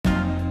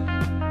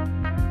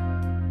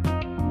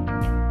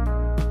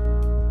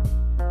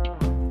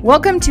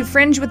Welcome to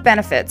Fringe with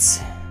Benefits.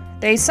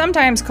 They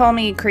sometimes call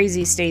me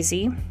Crazy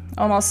Stacy,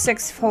 almost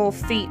 6 full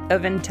feet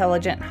of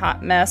intelligent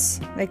hot mess.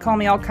 They call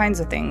me all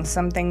kinds of things.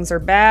 Some things are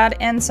bad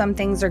and some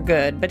things are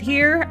good. But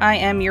here I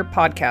am, your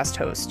podcast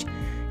host,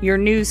 your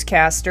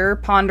newscaster,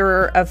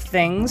 ponderer of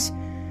things,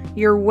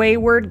 your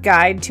wayward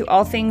guide to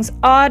all things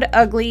odd,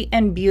 ugly,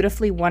 and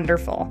beautifully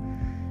wonderful.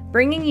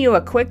 Bringing you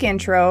a quick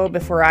intro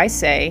before I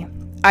say,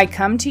 I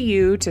come to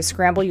you to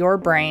scramble your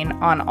brain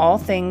on all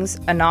things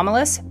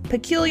anomalous,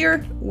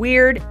 peculiar,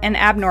 weird, and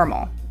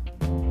abnormal.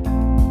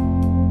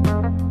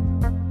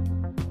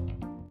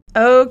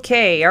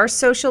 Okay, our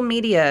social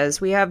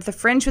medias. We have the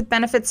Fringe with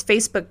Benefits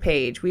Facebook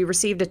page. We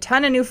received a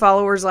ton of new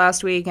followers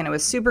last week, and it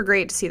was super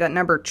great to see that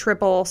number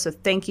triple, so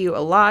thank you a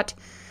lot.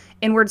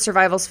 Inward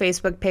Survival's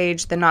Facebook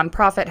page, the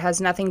nonprofit, has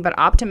nothing but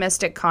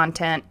optimistic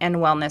content and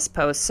wellness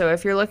posts. So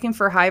if you're looking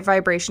for high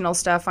vibrational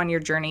stuff on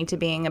your journey to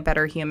being a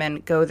better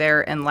human, go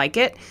there and like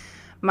it.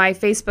 My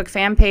Facebook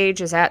fan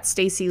page is at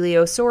Stacy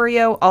Leo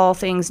Sorio, all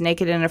things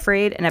naked and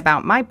afraid, and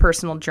about my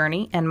personal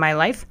journey and my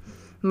life.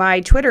 My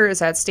Twitter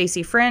is at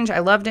Stacy Fringe. I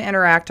love to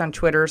interact on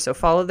Twitter, so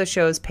follow the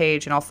show's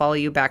page, and I'll follow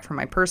you back from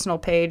my personal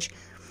page.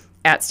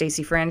 At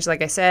Stacy Fringe,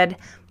 like I said.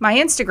 My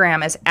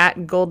Instagram is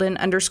at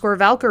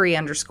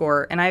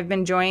golden_Valkyrie_, and I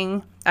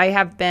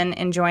have been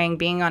enjoying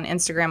being on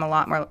Instagram a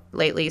lot more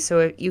lately,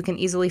 so you can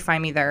easily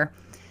find me there.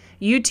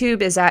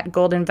 YouTube is at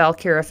Golden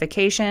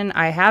Valkyrification.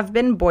 I have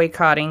been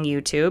boycotting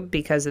YouTube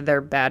because of their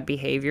bad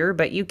behavior,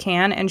 but you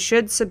can and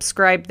should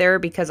subscribe there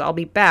because I'll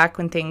be back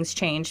when things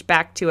change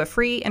back to a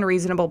free and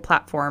reasonable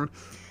platform,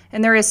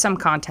 and there is some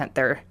content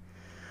there.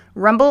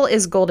 Rumble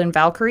is Golden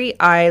Valkyrie.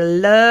 I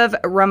love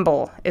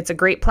Rumble. It's a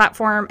great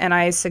platform, and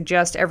I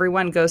suggest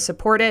everyone go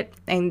support it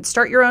and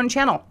start your own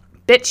channel.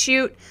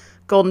 BitChute,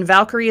 Golden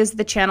Valkyrie is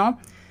the channel.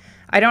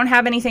 I don't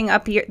have anything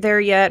up there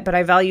yet, but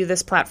I value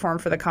this platform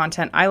for the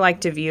content I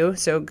like to view,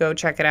 so go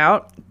check it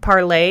out.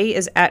 Parlay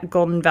is at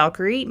Golden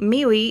Valkyrie.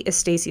 MeWe is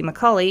Stacy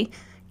McCauley.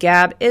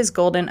 Gab is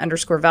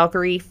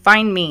Golden_Valkyrie.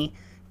 Find me.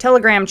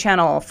 Telegram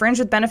channel. Fringe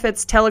with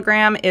Benefits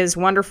Telegram is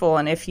wonderful,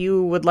 and if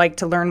you would like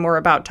to learn more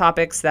about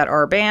topics that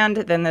are banned,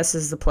 then this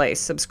is the place.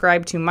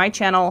 Subscribe to my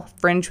channel,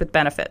 Fringe with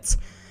Benefits.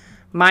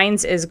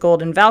 Minds is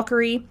Golden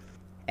Valkyrie,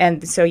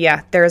 and so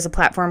yeah, there is a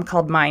platform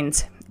called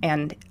Minds,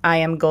 and I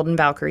am Golden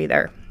Valkyrie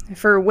there.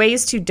 For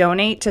ways to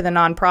donate to the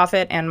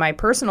nonprofit and my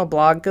personal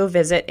blog, go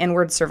visit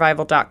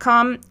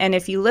inwardsurvival.com, and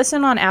if you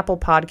listen on Apple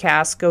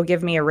Podcasts, go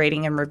give me a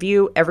rating and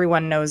review.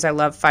 Everyone knows I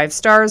love 5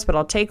 stars, but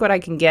I'll take what I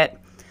can get.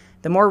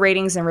 The more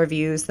ratings and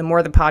reviews, the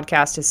more the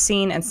podcast is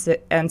seen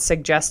and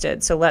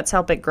suggested. So let's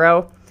help it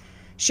grow.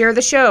 Share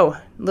the show.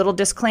 Little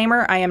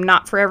disclaimer, I am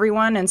not for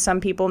everyone, and some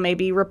people may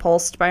be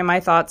repulsed by my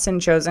thoughts and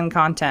chosen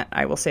content.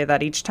 I will say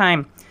that each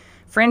time.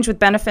 Fringe with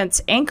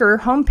Benefits Anchor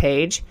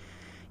homepage.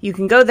 You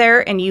can go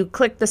there and you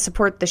click the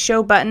support the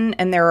show button,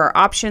 and there are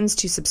options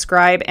to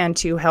subscribe and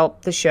to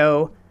help the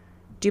show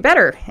do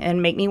better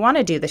and make me want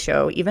to do the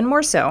show even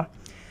more so.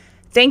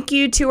 Thank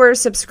you to our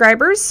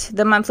subscribers.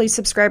 The monthly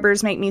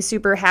subscribers make me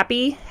super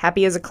happy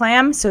as a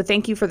clam, so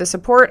thank you for the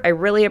support. I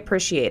really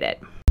appreciate it.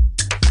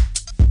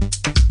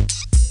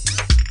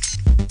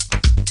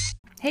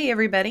 Hey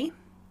everybody,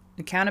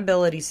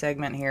 accountability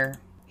segment here.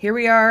 Here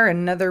we are,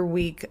 another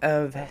week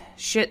of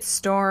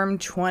Shitstorm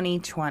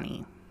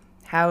 2020.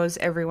 How's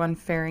everyone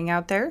faring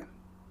out there?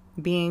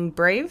 Being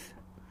brave?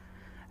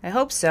 I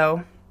hope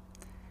so.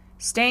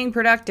 Staying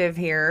productive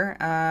here.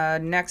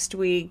 Next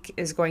week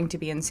is going to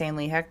be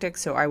insanely hectic,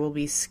 so I will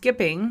be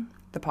skipping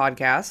the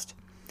podcast.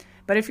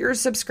 But if you're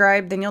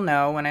subscribed, then you'll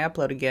know when I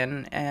upload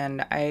again,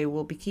 and I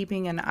will be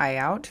keeping an eye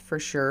out for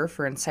sure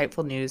for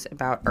insightful news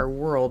about our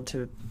world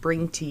to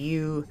bring to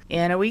you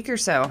in a week or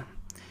so.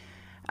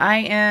 I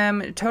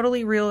am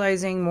totally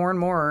realizing more and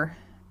more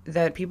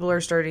that people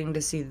are starting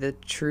to see the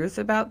truth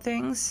about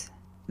things.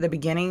 The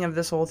beginning of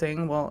this whole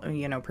thing, well,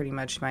 pretty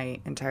much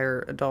my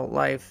entire adult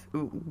life,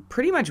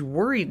 pretty much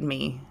worried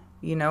me.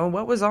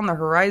 What was on the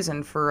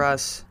horizon for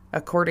us,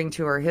 according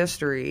to our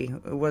history,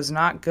 was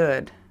not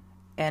good.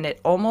 And it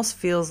almost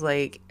feels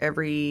like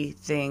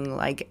everything,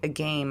 like a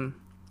game,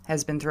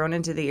 has been thrown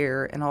into the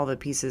air and all the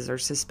pieces are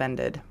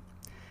suspended.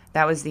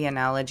 That was the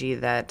analogy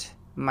that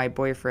my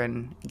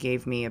boyfriend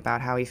gave me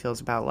about how he feels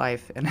about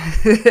life. And,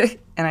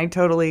 and I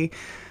totally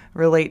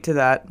relate to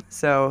that.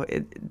 So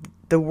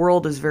the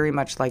world is very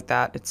much like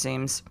that, it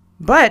seems.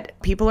 But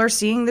people are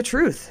seeing the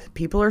truth.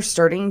 People are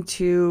starting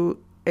to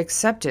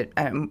accept it.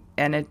 And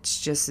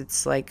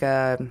it's like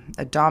a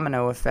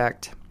domino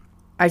effect.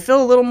 I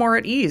feel a little more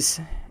at ease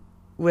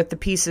with the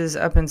pieces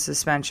up in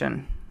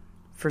suspension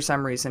for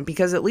some reason.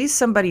 Because at least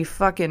somebody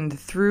fucking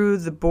threw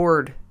the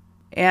board.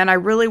 And I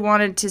really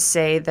wanted to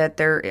say that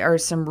there are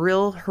some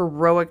real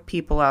heroic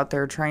people out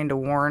there trying to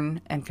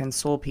warn and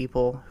console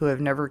people who have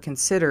never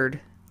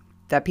considered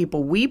that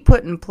people we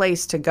put in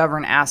place to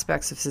govern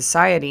aspects of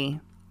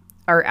society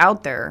are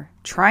out there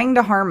trying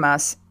to harm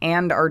us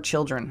and our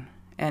children.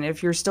 And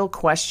if you're still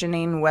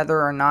questioning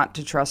whether or not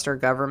to trust our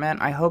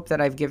government, I hope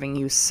that I've given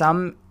you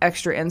some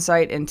extra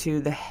insight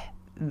into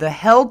the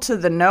hell to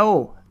the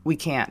no we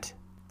can't.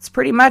 It's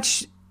pretty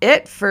much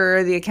it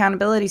for the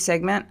accountability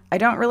segment. I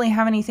don't really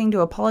have anything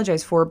to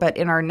apologize for, but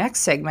in our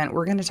next segment,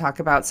 we're going to talk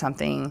about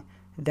something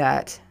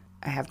that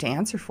I have to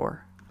answer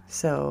for.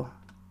 So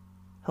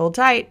hold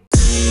tight.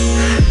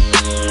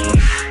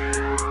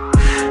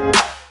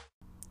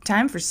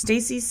 Time for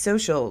Stacy's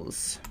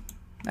socials.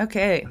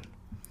 Okay.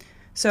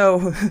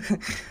 So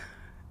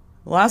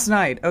last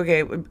night,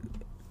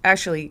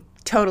 actually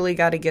totally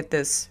got to get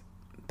this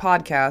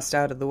podcast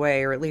out of the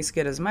way, or at least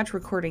get as much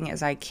recording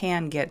as I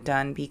can get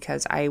done,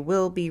 because I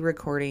will be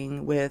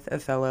recording with a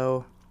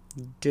fellow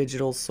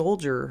digital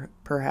soldier,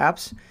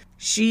 perhaps.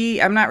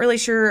 I'm not really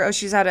sure. Oh,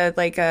 she's out of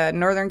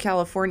Northern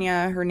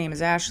California. Her name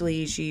is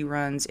Ashley. She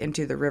runs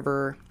Into the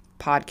River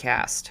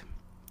podcast.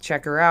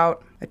 Check her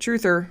out. A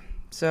truther.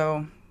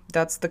 So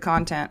that's the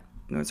content.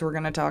 So we're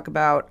going to talk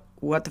about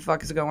what the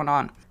fuck is going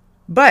on.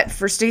 But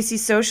for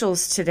Stacy's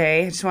socials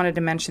today, I just wanted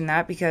to mention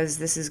that because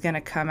this is going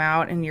to come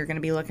out and you're going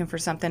to be looking for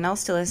something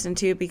else to listen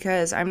to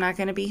because I'm not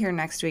going to be here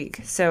next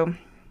week. So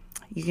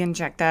you can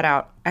check that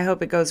out. I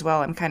hope it goes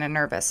well. I'm kind of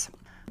nervous.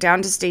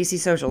 Down to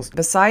Stacy's socials.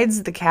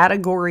 Besides the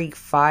Category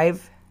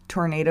 5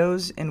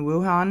 tornadoes in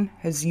Wuhan,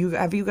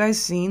 have you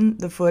guys seen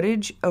the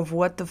footage of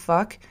what the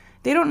fuck?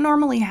 They don't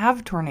normally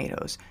have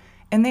tornadoes.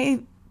 And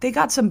they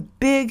got some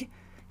big,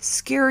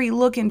 scary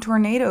looking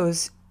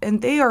tornadoes,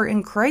 and they are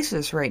in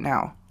crisis right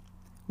now.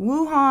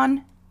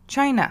 Wuhan,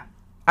 China.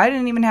 I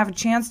didn't even have a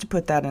chance to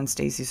put that in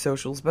Stacy's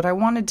socials, but I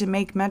wanted to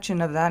make mention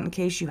of that in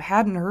case you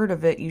hadn't heard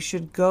of it. You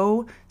should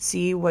go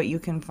see what you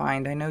can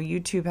find. I know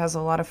YouTube has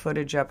a lot of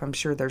footage up. I'm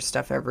sure there's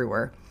stuff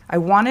everywhere. I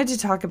wanted to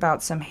talk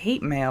about some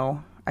hate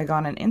mail I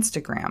got on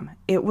Instagram.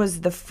 It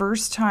was the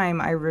first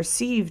time I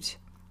received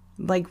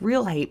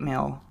real hate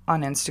mail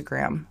on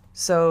Instagram.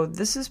 So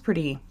this is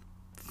pretty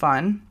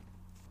fun.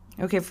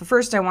 Okay,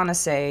 first I want to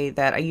say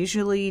that I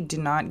usually do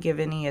not give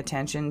any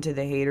attention to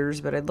the haters,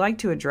 but I'd like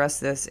to address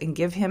this and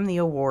give him the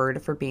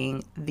award for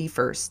being the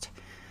first.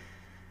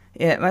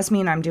 It must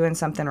mean I'm doing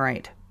something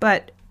right.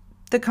 But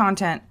the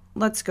content,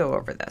 let's go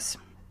over this.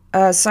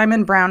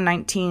 Simon Brown,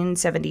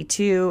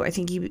 1972,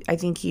 I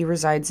think he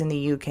resides in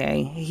the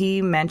UK.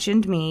 He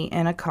mentioned me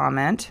in a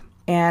comment,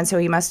 and so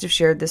he must have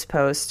shared this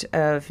post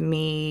of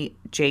me,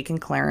 Jake,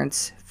 and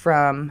Clarence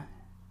from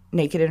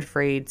Naked and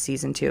Afraid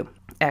Season 2,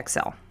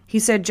 XL. He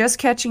said, just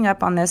catching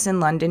up on this in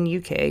London,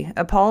 UK,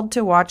 appalled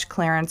to watch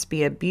Clarence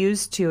be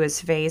abused to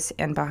his face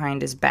and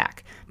behind his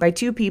back by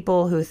two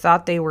people who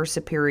thought they were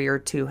superior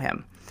to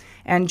him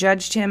and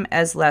judged him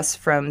as less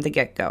from the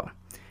get-go.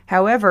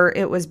 However,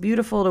 it was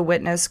beautiful to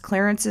witness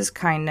Clarence's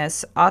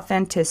kindness,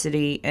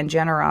 authenticity, and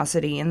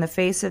generosity in the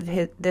face of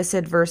this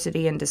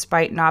adversity and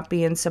despite not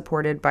being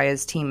supported by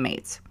his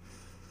teammates.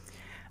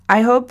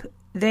 I hope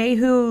they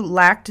who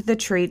lacked the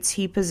traits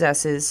he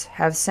possesses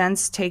have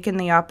since taken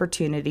the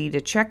opportunity to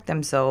check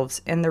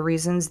themselves and the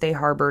reasons they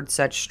harbored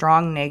such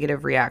strong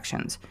negative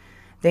reactions.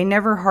 They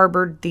never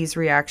harbored these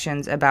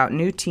reactions about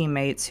new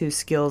teammates whose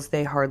skills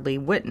they hardly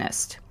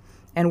witnessed,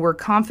 and were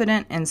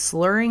confident in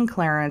slurring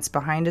Clarence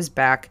behind his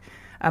back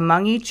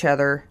among each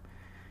other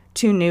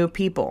to new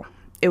people.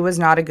 It was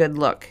not a good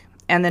look,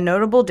 and the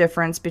notable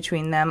difference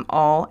between them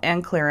all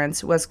and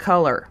Clarence was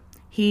color.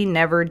 He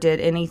never did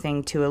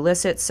anything to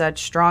elicit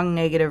such strong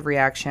negative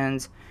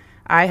reactions.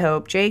 I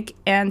hope Jake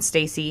and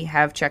Stacy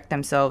have checked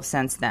themselves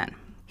since then.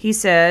 He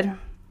said,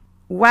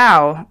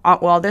 wow,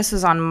 well, this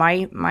is on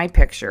my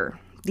picture.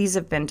 These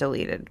have been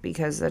deleted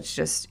because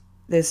this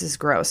is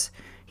gross.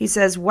 He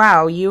says,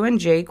 wow, you and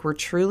Jake were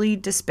truly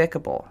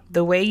despicable.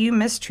 The way you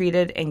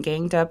mistreated and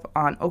ganged up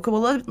on... Okay,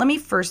 well, let me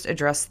first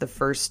address the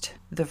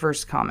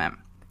first comment.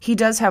 He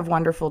does have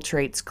wonderful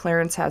traits.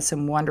 Clarence has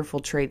some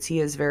wonderful traits. He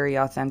is very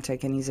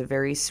authentic, and he's a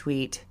very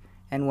sweet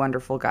and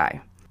wonderful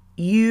guy.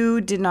 You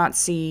did not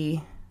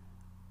see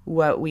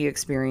what we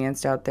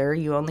experienced out there.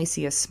 You only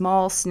see a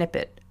small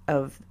snippet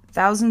of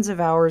thousands of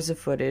hours of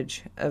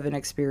footage of an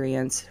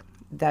experience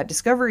that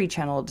Discovery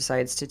Channel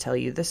decides to tell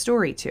you the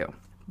story to.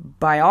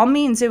 By all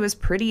means, it was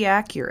pretty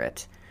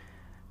accurate.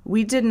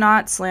 We did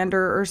not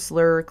slander or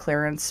slur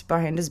Clarence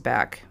behind his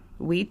back.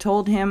 We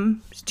told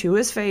him to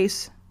his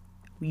face,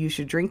 you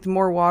should drink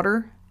more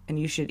water and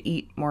you should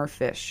eat more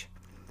fish.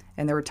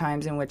 And there were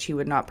times in which he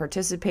would not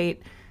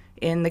participate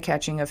in the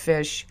catching of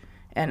fish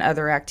and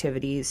other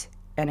activities,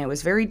 and it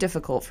was very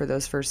difficult for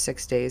those first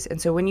 6 days.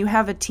 And so when you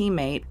have a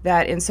teammate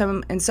that in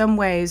some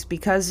ways,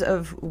 because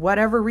of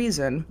whatever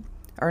reason,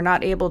 are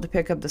not able to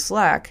pick up the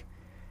slack,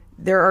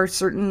 there are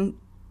certain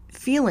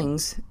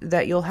feelings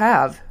that you'll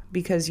have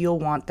because you'll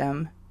want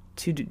them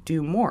to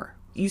do more.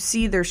 You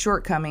see their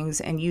shortcomings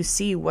and you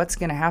see what's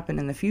going to happen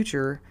in the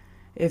future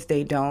if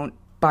they don't,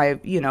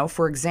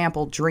 for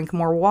example, drink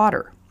more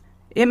water.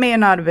 It may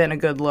not have been a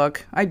good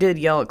look. I did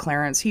yell at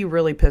Clarence. He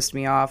really pissed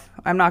me off.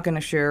 I'm not going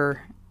to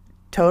share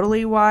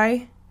totally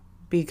why,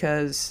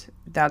 because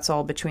that's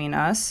all between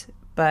us,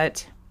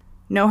 but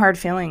no hard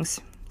feelings.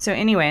 So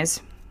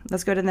anyways,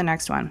 let's go to the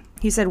next one.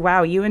 He said,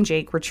 wow, you and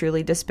Jake were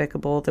truly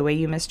despicable. The way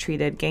you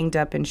mistreated, ganged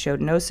up, and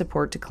showed no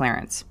support to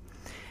Clarence.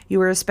 You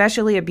were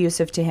especially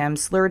abusive to him,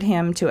 slurred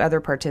him to other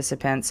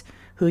participants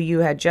who you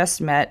had just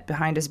met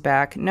behind his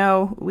back.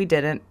 No, we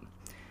didn't.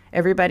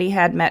 Everybody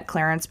had met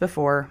Clarence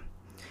before.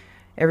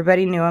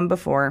 Everybody knew him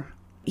before.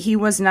 He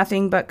was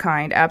nothing but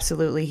kind.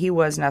 Absolutely, he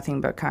was nothing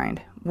but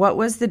kind. What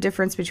was the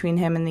difference between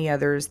him and the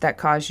others that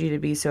caused you to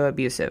be so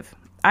abusive?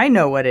 I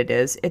know what it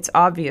is. It's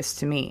obvious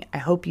to me. I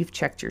hope you've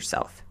checked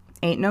yourself.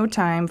 Ain't no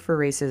time for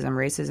racism.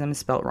 Racism is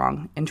spelt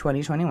wrong in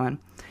 2021.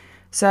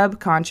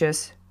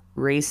 Subconscious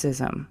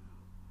racism.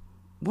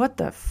 What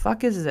the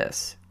fuck is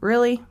this?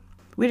 Really?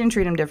 We didn't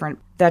treat him different.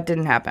 That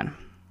didn't happen.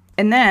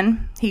 And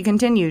then he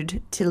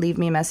continued to leave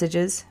me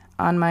messages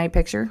on my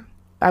picture.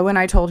 When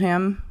I told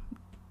him,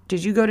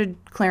 did you go to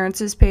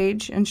Clarence's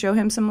page and show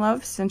him some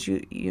love since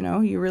you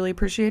really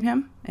appreciate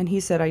him? And he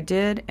said I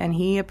did, and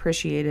he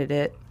appreciated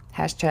it.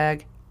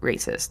 Hashtag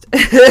racist.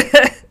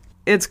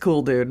 It's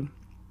cool, dude.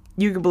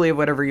 You can believe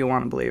whatever you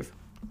want to believe.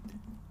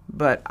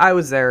 But I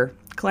was there.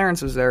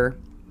 Clarence was there.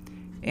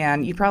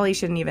 And you probably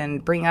shouldn't even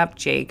bring up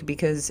Jake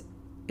because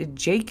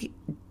Jake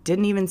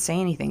didn't even say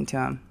anything to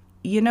him.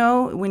 You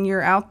know, when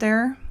you're out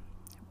there,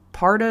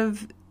 part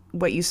of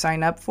what you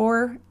sign up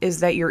for is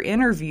that you're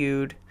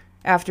interviewed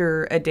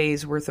after a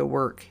day's worth of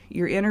work.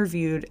 You're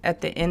interviewed at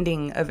the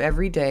ending of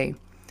every day.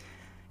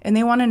 And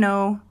they want to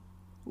know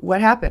what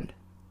happened.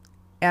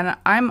 And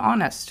I'm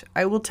honest.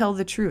 I will tell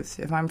the truth.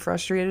 If I'm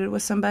frustrated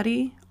with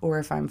somebody or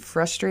if I'm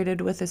frustrated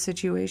with a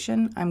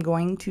situation, I'm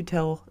going to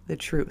tell the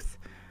truth.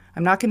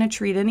 I'm not going to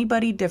treat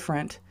anybody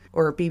different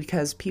or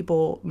because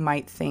people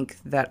might think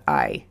that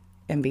I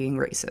am being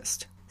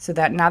racist. So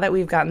that now that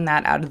we've gotten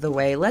that out of the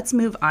way, let's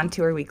move on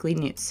to our weekly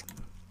news.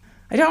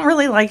 I don't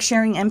really like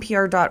sharing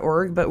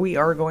NPR.org, but we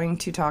are going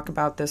to talk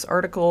about this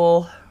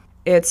article.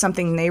 It's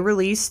something they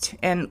released,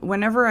 and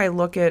whenever I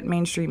look at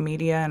mainstream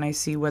media and I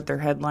see what their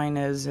headline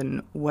is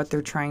and what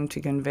they're trying to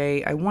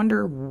convey, I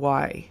wonder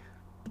why.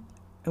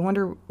 I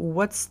wonder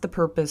what's the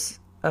purpose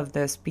of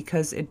this,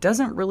 because it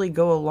doesn't really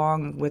go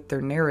along with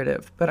their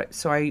narrative.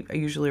 So I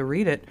usually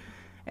read it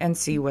and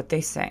see what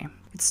they say.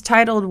 It's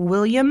titled,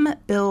 William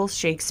Bill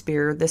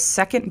Shakespeare, the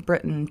second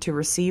Briton to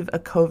receive a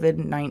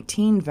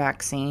COVID-19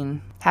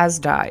 vaccine, has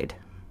died.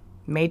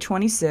 May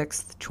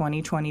 26th,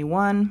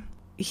 2021.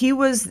 He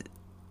was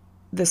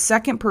the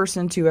second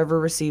person to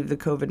ever receive the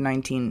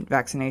COVID-19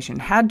 vaccination.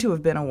 Had to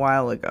have been a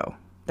while ago.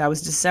 That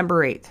was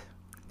December 8th.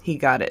 He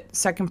got it.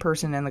 Second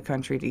person in the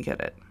country to get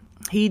it.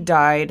 He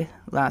died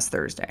last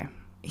Thursday.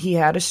 He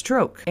had a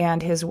stroke,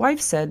 and his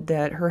wife said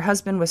that her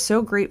husband was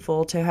so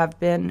grateful to have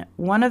been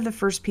one of the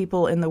first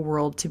people in the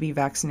world to be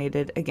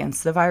vaccinated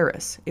against the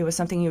virus. It was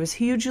something he was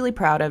hugely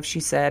proud of, she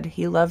said.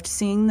 He loved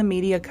seeing the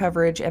media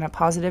coverage and a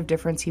positive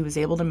difference he was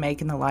able to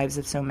make in the lives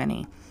of so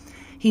many.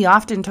 He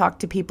often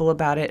talked to people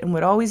about it and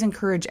would always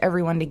encourage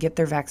everyone to get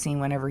their vaccine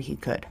whenever he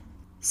could.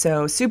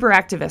 So, super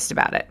activist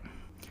about it.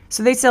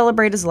 So they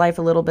celebrate his life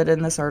a little bit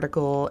in this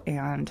article,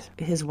 and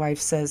his wife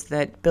says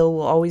that Bill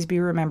will always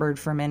be remembered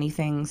for many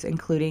things,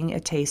 including a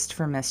taste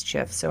for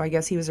mischief. So I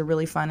guess he was a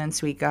really fun and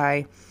sweet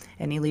guy,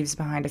 and he leaves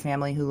behind a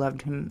family who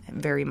loved him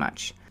very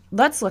much.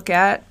 Let's look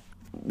at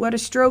what a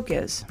stroke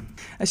is.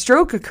 A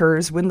stroke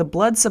occurs when the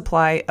blood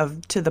supply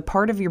to the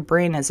part of your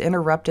brain is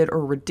interrupted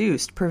or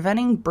reduced,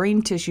 preventing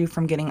brain tissue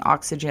from getting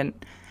oxygen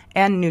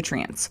and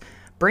nutrients.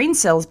 Brain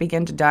cells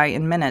begin to die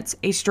in minutes.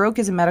 A stroke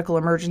is a medical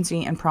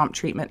emergency and prompt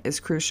treatment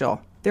is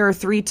crucial. There are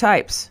 3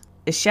 types: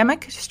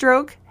 ischemic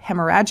stroke,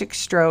 hemorrhagic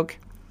stroke,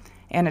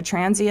 and a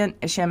transient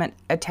ischemic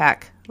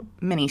attack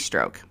mini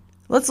stroke.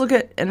 Let's look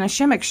at an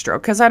ischemic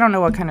stroke because I don't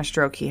know what kind of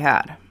stroke he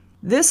had.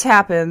 This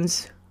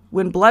happens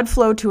when blood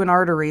flow to an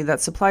artery that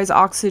supplies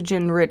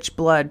oxygen-rich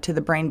blood to the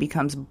brain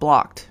becomes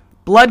blocked.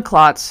 Blood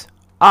clots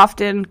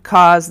often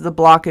cause the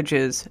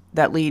blockages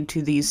that lead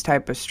to these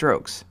type of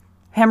strokes.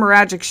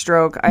 Hemorrhagic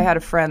stroke, I had a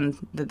friend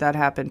that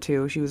happened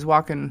to. She was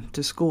walking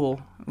to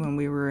school when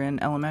we were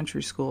in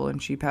elementary school,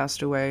 and she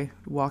passed away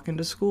walking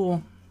to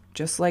school,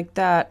 just like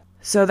that.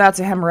 So that's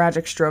a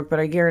hemorrhagic stroke, but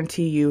I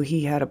guarantee you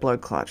he had a blood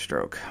clot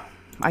stroke.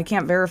 I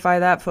can't verify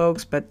that,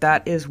 folks, but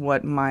that is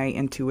what my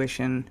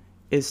intuition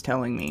is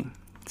telling me.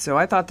 So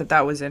I thought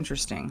that was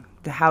interesting,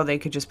 how they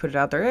could just put it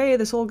out there. Hey,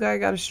 this old guy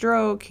got a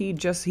stroke. He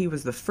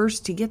was the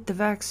first to get the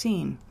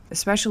vaccine,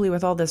 especially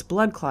with all this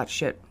blood clot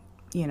shit.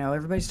 You know,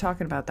 everybody's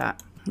talking about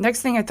that.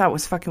 Next thing I thought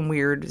was fucking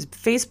weird is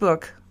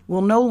Facebook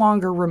will no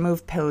longer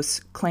remove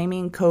posts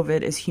claiming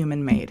COVID is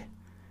human-made.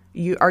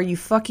 Are you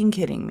fucking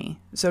kidding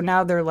me? So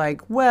now they're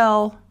like,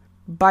 well,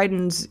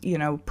 Biden's,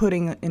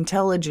 putting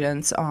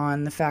intelligence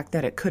on the fact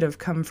that it could have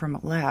come from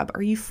a lab.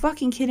 Are you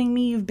fucking kidding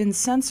me? You've been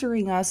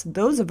censoring us,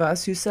 those of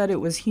us who said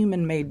it was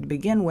human-made to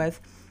begin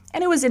with,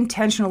 and it was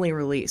intentionally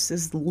released.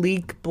 This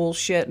leak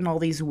bullshit and all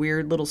these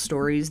weird little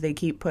stories they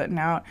keep putting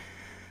out.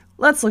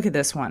 Let's look at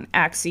this one,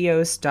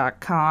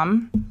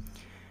 Axios.com.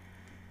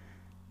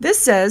 This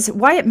says,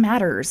 why it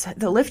matters.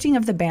 The lifting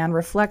of the ban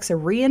reflects a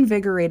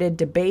reinvigorated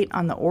debate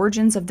on the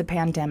origins of the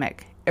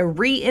pandemic. A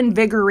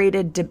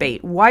reinvigorated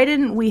debate. Why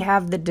didn't we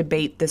have the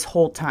debate this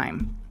whole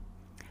time?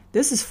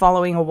 This is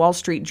following a Wall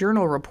Street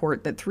Journal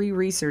report that 3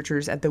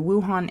 researchers at the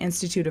Wuhan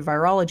Institute of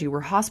Virology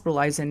were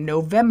hospitalized in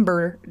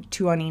November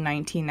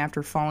 2019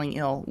 after falling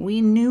ill.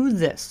 We knew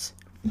this.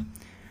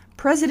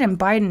 President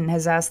Biden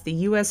has asked the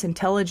U.S.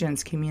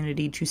 intelligence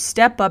community to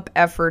step up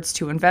efforts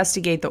to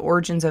investigate the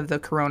origins of the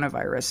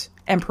coronavirus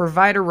and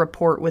provide a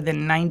report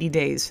within 90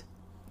 days.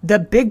 The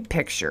big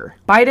picture.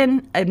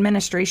 Biden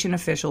administration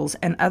officials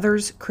and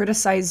others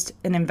criticized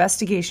an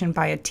investigation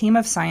by a team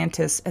of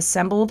scientists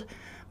assembled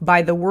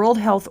by the World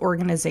Health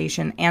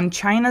Organization and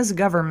China's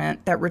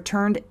government that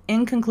returned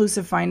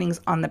inconclusive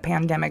findings on the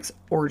pandemic's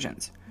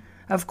origins.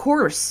 Of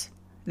course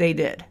they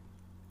did.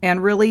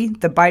 And really,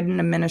 the Biden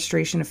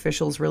administration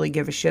officials really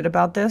give a shit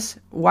about this?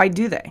 Why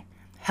do they?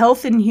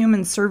 Health and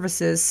Human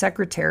Services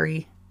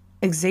Secretary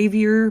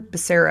Xavier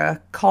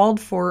Becerra called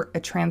for a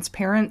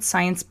transparent,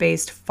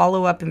 science-based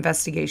follow-up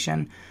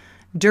investigation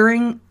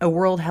during a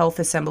World Health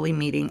Assembly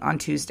meeting on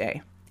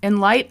Tuesday. In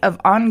light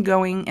of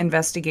ongoing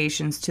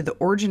investigations to the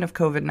origin of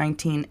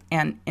COVID-19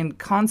 and in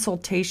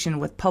consultation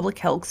with public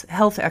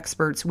health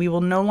experts, we will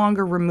no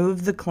longer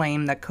remove the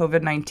claim that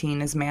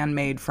COVID-19 is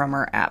man-made from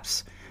our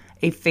apps,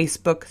 a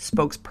Facebook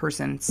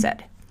spokesperson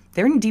said.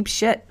 They're in deep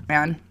shit,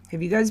 man.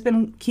 Have you guys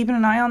been keeping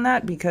an eye on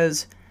that?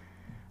 Because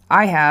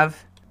I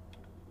have.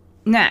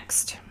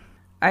 Next,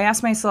 I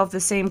asked myself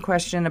the same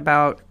question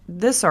about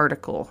this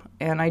article,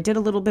 and I did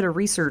a little bit of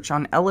research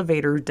on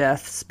elevator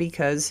deaths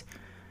because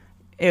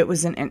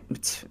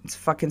it's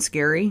fucking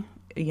scary.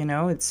 You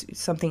know, it's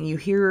something you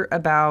hear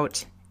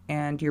about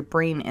and your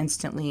brain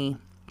instantly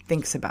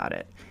thinks about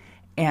it.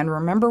 And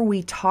remember,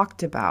 we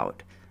talked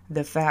about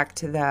the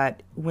fact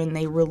that when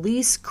they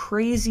release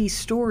crazy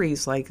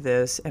stories like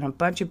this and a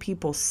bunch of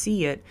people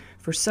see it,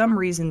 for some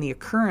reason the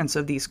occurrence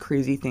of these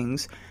crazy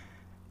things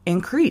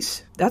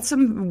increase. That's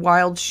some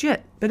wild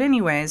shit. But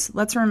anyways,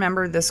 let's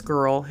remember this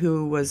girl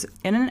who was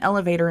in an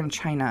elevator in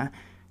China,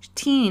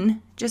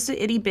 teen, just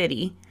a itty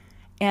bitty,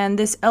 and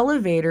this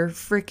elevator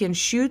frickin'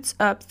 shoots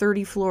up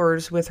 30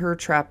 floors with her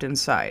trapped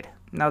inside.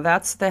 Now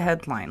that's the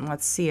headline.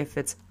 Let's see if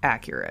it's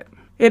accurate.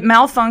 It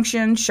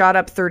malfunctioned, shot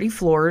up 30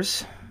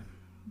 floors.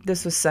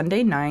 This was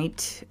Sunday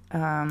night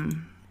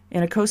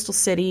in a coastal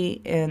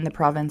city in the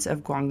province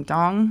of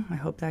Guangdong. I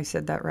hope I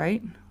said that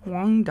right.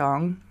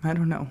 Guangdong. I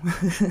don't know.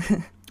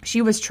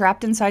 She was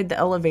trapped inside the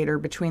elevator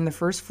between the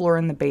first floor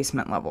and the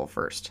basement level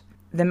first.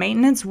 The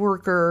maintenance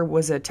worker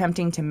was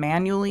attempting to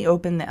manually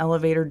open the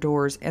elevator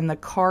doors, and the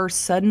car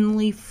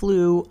suddenly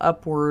flew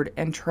upward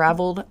and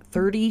traveled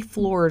 30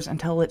 floors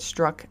until it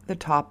struck the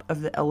top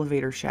of the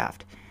elevator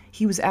shaft.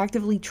 He was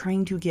actively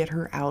trying to get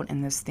her out,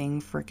 and this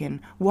thing frickin'...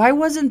 Why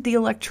wasn't the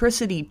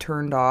electricity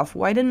turned off?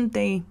 Why didn't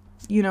they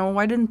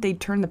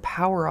turn the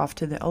power off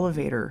to the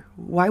elevator?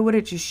 Why would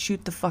it just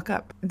shoot the fuck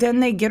up? Then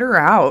they get her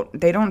out.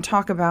 They don't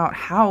talk about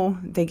how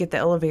they get the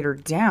elevator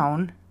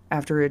down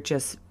after it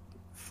just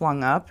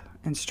flung up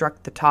and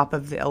struck the top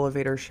of the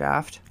elevator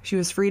shaft. She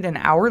was freed an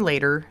hour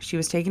later. She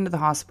was taken to the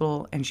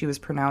hospital and she was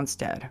pronounced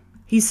dead.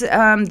 He's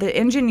the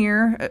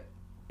engineer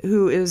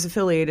who is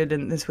affiliated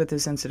with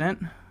this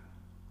incident,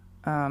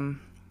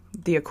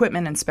 the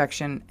Equipment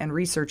Inspection and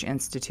Research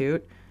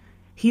Institute.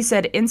 He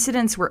said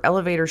incidents where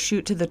elevators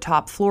shoot to the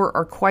top floor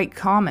are quite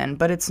common,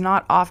 but it's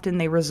not often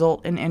they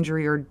result in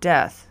injury or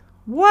death.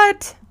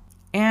 What?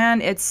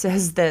 And it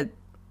says that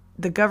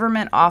the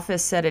government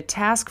office said a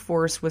task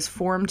force was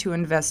formed to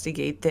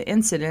investigate the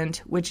incident,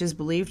 which is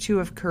believed to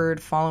have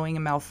occurred following a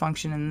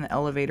malfunction in the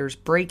elevator's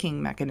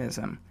braking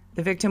mechanism.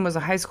 The victim was a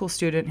high school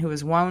student who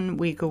was 1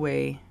 week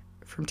away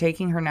from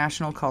taking her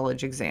national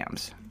college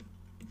exams.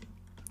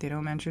 They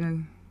don't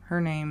mention her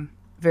name.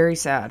 Very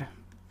sad.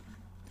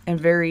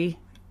 And very,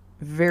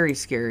 very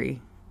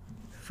scary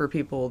for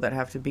people that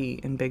have to be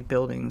in big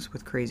buildings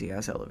with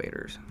crazy-ass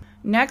elevators.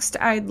 Next,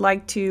 I'd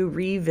like to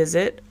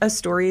revisit a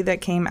story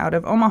that came out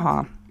of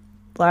Omaha.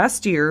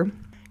 Last year,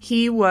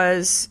 he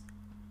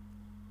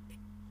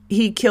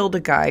killed a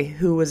guy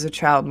who was a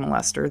child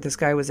molester. This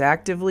guy was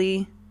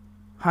actively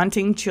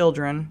hunting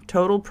children,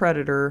 total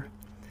predator.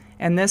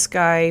 And this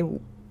guy,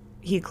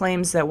 he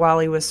claims that while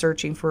he was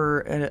searching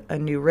for a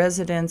new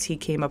residence, he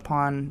came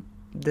upon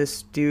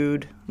this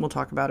dude. We'll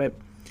talk about it.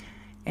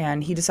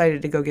 And he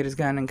decided to go get his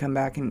gun and come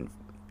back and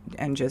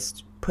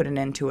just put an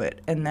end to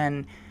it. And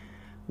then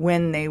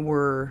when they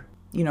were,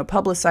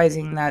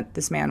 publicizing that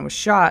this man was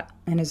shot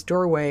in his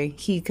doorway,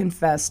 he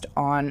confessed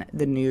on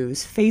the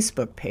news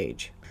Facebook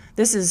page.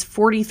 This is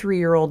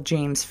 43-year-old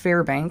James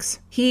Fairbanks.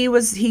 He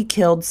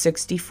killed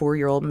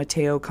 64-year-old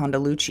Matteo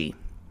Condalucci.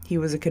 He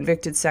was a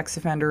convicted sex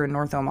offender in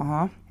North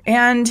Omaha.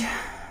 And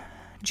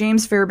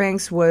James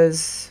Fairbanks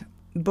was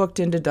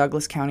booked into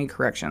Douglas County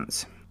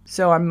Corrections.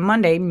 So on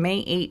Monday,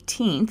 May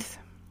 18th,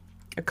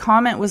 a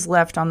comment was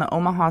left on the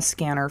Omaha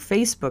Scanner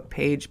Facebook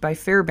page by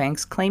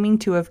Fairbanks claiming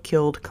to have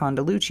killed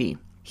Condalucci.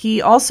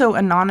 He also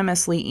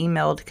anonymously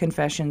emailed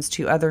confessions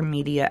to other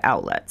media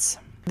outlets.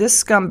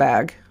 This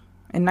scumbag,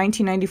 in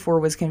 1994,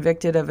 was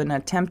convicted of an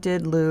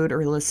attempted lewd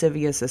or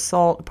lascivious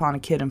assault upon a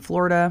kid in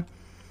Florida.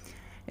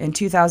 In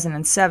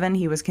 2007,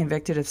 he was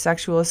convicted of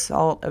sexual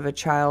assault of a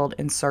child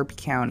in Sarpy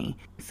County.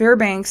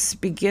 Fairbanks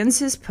begins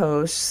his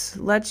posts.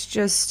 Let's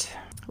just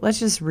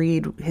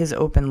read his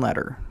open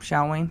letter,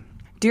 shall we?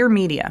 Dear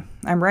media,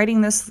 I'm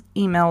writing this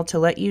email to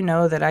let you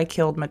know that I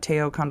killed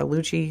Matteo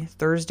Condalucci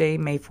Thursday,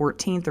 May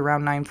 14th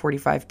around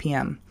 9:45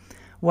 p.m.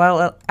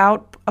 While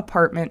out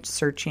apartment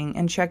searching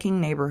and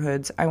checking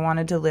neighborhoods I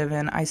wanted to live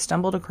in, I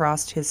stumbled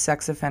across his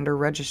sex offender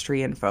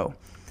registry info.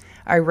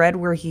 I read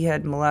where he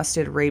had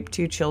molested, raped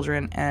 2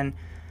 children, and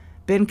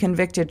been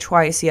convicted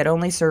twice, yet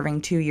only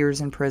serving 2 years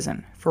in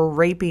prison for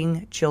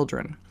raping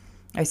children.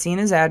 I seen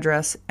his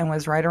address and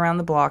was right around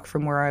the block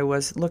from where I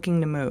was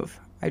looking to move.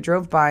 I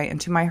drove by,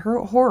 and to my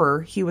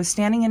horror, he was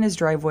standing in his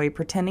driveway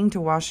pretending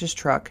to wash his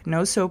truck,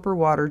 no soap or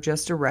water,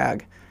 just a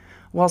rag,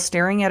 while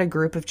staring at a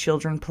group of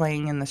children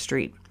playing in the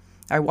street.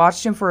 I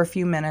watched him for a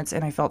few minutes,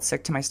 and I felt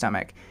sick to my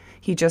stomach.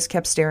 He just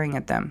kept staring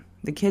at them.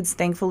 The kids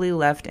thankfully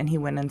left, and he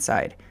went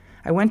inside.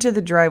 I went to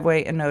the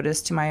driveway and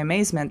noticed, to my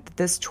amazement, that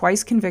this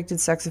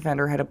twice-convicted sex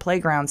offender had a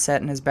playground set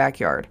in his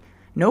backyard.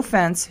 No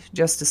fence,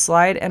 just a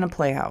slide and a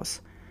playhouse.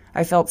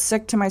 I felt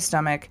sick to my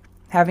stomach.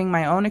 Having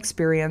my own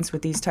experience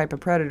with these type of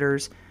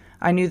predators,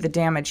 I knew the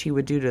damage he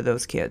would do to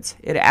those kids.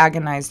 It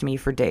agonized me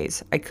for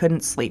days. I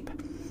couldn't sleep.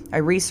 I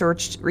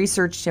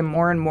researched him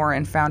more and more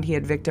and found he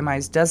had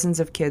victimized dozens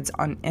of kids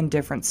in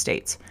different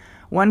states.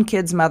 One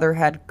kid's mother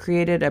had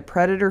created a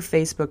predator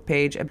Facebook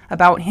page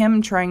about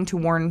him, trying to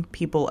warn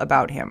people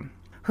about him.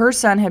 Her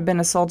son had been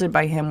assaulted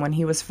by him when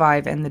he was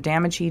 5, and the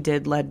damage he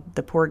did led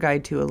the poor guy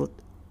to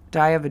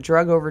die of a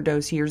drug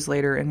overdose years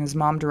later, and his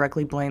mom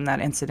directly blamed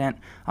that incident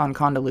on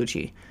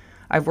Condalucci.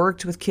 I've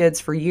worked with kids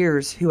for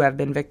years who have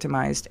been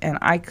victimized, and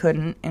I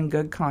couldn't, in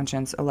good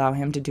conscience, allow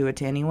him to do it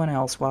to anyone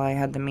else while I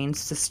had the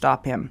means to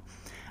stop him.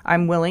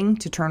 I'm willing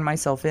to turn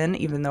myself in,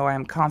 even though I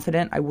am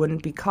confident I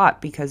wouldn't be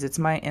caught, because it's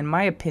in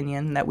my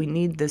opinion that we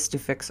need this to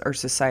fix our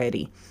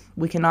society.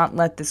 We cannot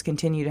let this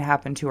continue to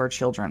happen to our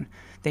children.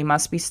 They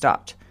must be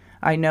stopped.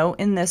 I know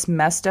in this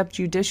messed up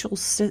judicial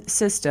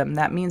system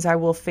that means I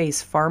will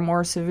face far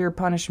more severe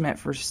punishment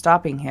for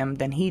stopping him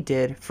than he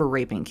did for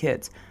raping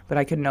kids, but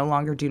I can no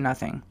longer do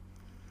nothing.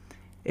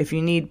 If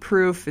you need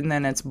proof, and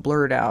then it's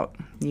blurred out.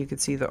 You can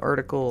see the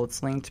article,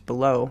 it's linked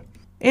below.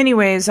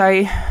 Anyways,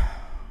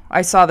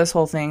 I saw this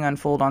whole thing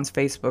unfold on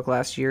Facebook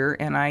last year,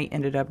 and I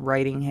ended up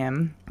writing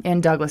him in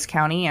Douglas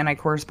County, and I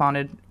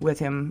corresponded with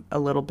him a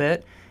little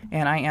bit,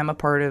 and I am a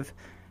part of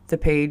the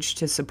page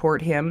to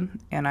support him,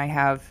 and I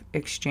have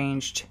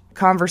exchanged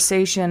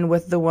conversation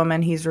with the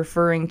woman he's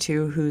referring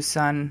to whose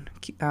son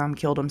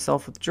killed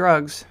himself with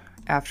drugs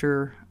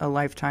after a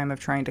lifetime of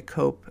trying to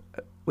cope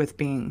with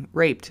being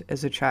raped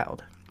as a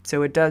child.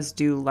 So it does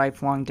do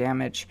lifelong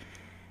damage.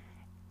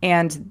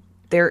 And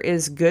there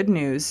is good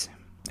news.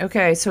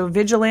 Okay, so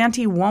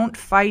vigilante won't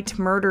fight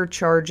murder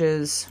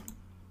charges.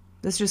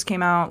 This just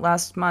came out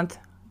last month.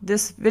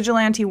 This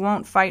vigilante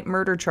won't fight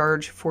murder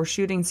charge for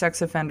shooting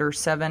sex offender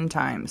 7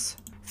 times.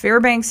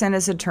 Fairbanks and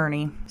his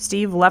attorney,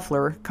 Steve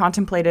Loeffler,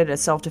 contemplated a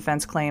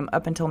self-defense claim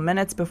up until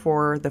minutes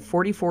before the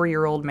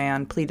 44-year-old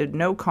man pleaded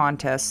no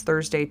contest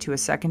Thursday to a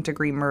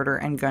second-degree murder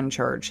and gun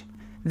charge.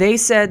 They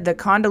said that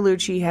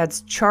Condalucci had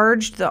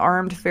charged the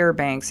armed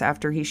Fairbanks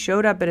after he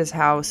showed up at his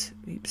house.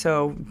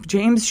 So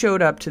James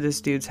showed up to this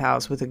dude's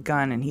house with a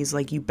gun, and he's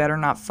like, you better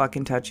not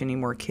fucking touch any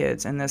more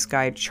kids. And this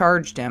guy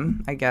charged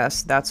him, I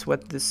guess. That's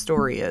what this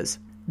story is.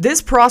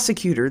 This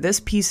prosecutor, this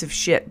piece of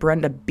shit,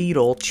 Brenda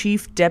Beadle,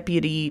 Chief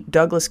Deputy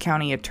Douglas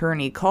County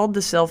Attorney, called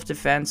the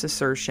self-defense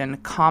assertion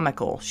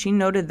comical. She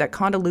noted that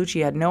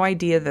Condalucci had no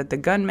idea that the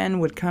gunmen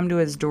would come to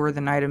his door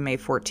the night of May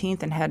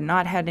 14th and had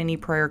not had any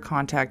prior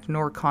contact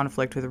nor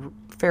conflict with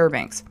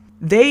Fairbanks.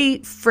 They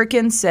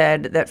frickin'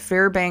 said that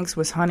Fairbanks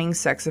was hunting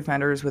sex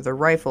offenders with a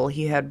rifle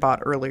he had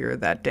bought earlier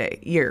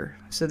that year.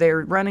 So they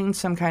were running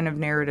some kind of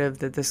narrative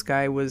that this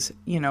guy was,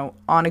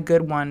 on a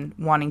good one,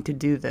 wanting to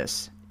do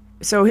this.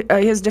 So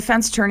his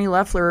defense attorney,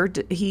 Loeffler,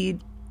 he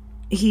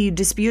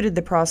disputed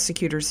the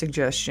prosecutor's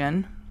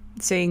suggestion,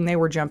 saying they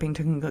were jumping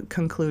to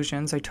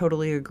conclusions. I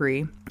totally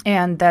agree.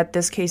 And that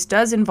this case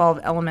does involve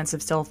elements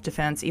of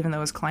self-defense, even though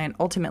his client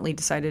ultimately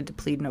decided to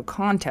plead no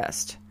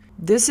contest.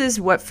 This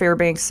is what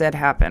Fairbanks said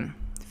happened.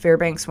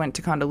 Fairbanks went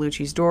to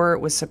Condalucci's door,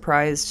 was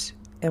surprised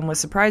when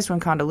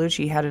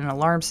Condalucci had an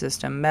alarm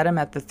system, met him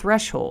at the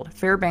threshold.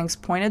 Fairbanks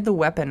pointed the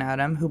weapon at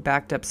him, who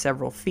backed up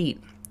several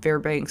feet.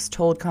 Fairbanks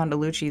told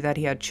Condalucci that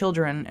he had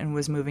children and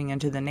was moving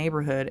into the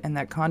neighborhood, and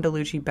that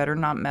Condalucci better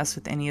not mess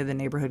with any of the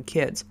neighborhood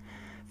kids.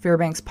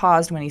 Fairbanks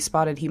paused when he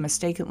spotted he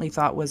mistakenly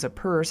thought was a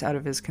purse out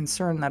of his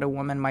concern that a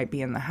woman might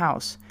be in the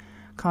house.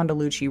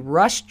 Condalucci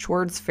rushed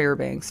towards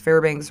Fairbanks.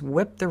 Fairbanks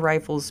whipped the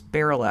rifle's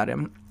barrel at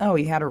him. Oh,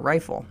 he had a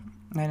rifle.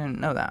 I didn't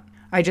know that.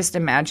 I just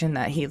imagined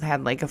that he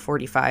had like a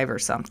 .45 or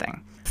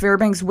something.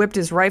 Fairbanks whipped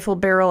his rifle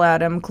barrel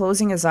at him,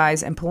 closing his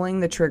eyes and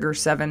pulling the trigger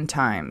several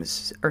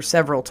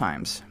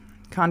times.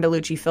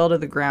 Condalucci fell to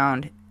the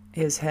ground,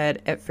 his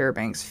head at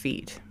Fairbanks'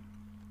 feet.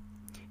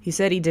 He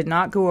said he did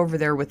not go over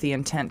there with the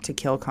intent to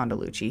kill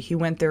Condalucci. He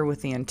went there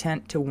with the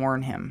intent to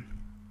warn him.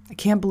 I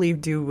can't believe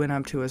dude went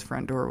up to his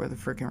front door with a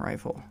freaking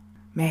rifle.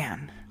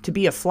 Man, to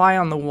be a fly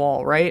on the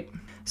wall, right?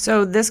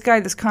 So this guy,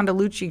 this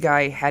Condalucci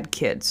guy, had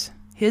kids.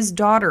 His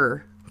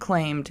daughter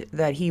claimed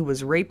that he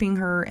was raping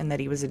her and that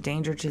he was a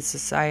danger to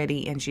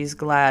society, and she's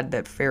glad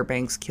that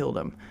Fairbanks killed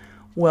him.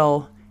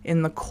 Well,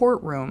 in the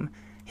courtroom,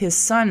 his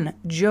son,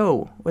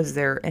 Joe, was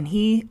there, and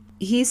he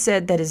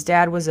said that his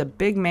dad was a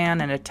big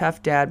man and a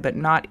tough dad, but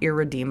not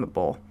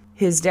irredeemable.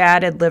 His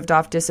dad had lived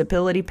off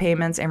disability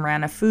payments and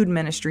ran a food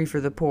ministry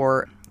for the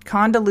poor.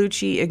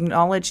 Condalucci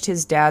acknowledged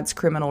his dad's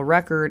criminal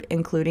record,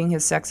 including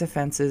his sex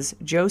offenses.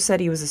 Joe said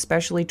he was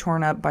especially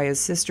torn up by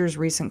his sister's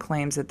recent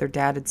claims that their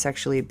dad had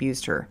sexually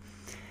abused her.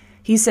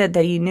 He said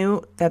that he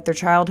knew that their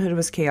childhood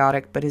was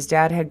chaotic, but his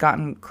dad had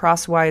gotten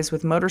crosswise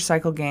with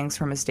motorcycle gangs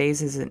from his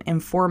days as an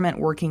informant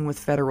working with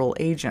federal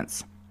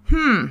agents.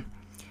 The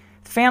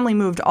family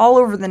moved all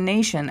over the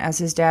nation as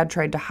his dad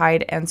tried to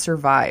hide and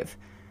survive.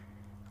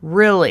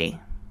 Really?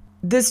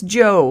 This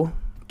Joe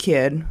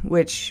kid,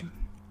 which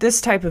this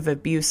type of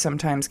abuse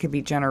sometimes can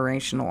be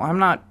generational. I'm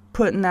not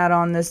putting that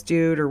on this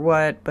dude or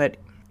what, but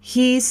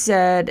he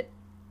said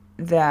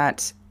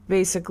that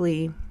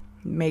basically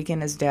making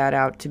his dad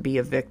out to be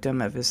a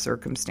victim of his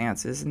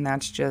circumstances, and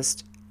that's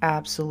just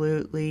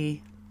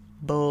absolutely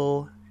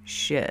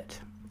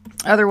bullshit.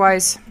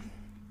 Otherwise,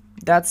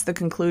 that's the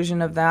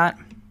conclusion of that.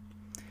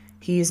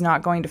 He's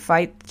not going to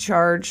fight the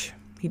charge.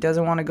 He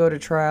doesn't want to go to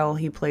trial.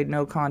 He played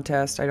no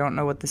contest. I don't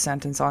know what the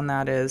sentence on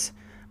that is,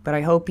 but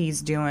I hope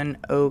he's doing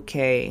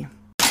okay.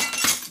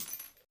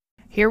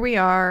 Here we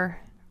are,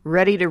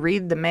 ready to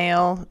read the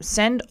mail.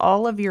 Send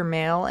all of your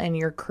mail and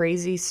your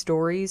crazy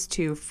stories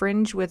to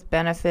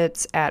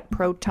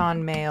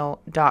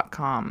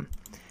fringewithbenefits@protonmail.com.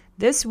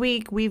 This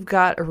week, we've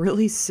got a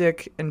really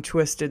sick and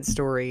twisted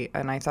story,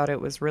 and I thought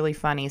it was really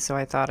funny, so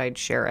I thought I'd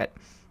share it.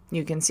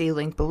 You can see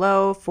link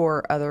below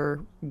for other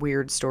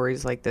weird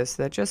stories like this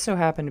that just so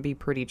happen to be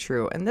pretty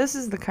true. And this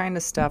is the kind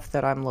of stuff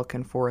that I'm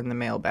looking for in the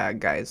mailbag,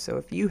 guys. So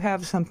if you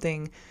have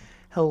something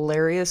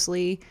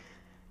hilariously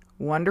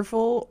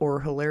wonderful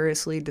or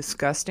hilariously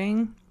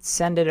disgusting,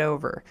 send it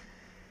over.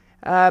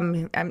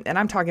 And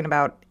I'm talking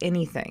about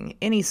anything,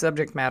 any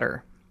subject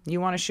matter.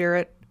 You want to share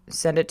it?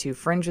 Send it to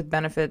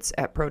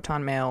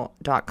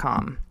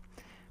fringewithbenefits@protonmail.com.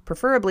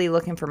 Preferably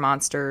looking for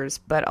monsters,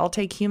 but I'll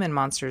take human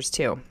monsters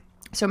too.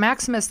 So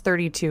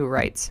Maximus32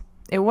 writes,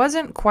 "It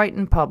wasn't quite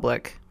in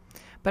public,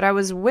 but I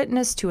was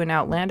witness to an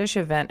outlandish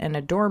event in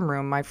a dorm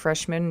room my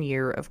freshman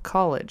year of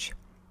college.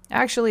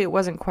 Actually, it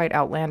wasn't quite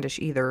outlandish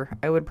either.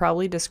 I would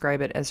probably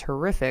describe it as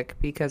horrific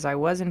because I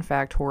was in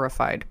fact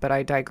horrified, but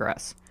I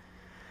digress.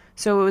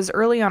 So it was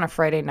early on a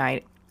Friday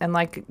night, and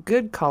like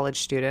good college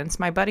students,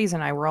 my buddies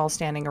and I were all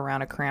standing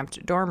around a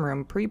cramped dorm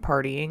room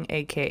pre-partying,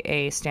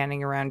 aka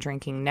standing around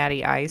drinking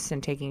natty ice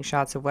and taking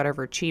shots of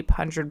whatever cheap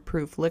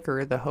 100-proof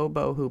liquor the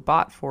hobo who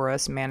bought for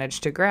us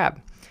managed to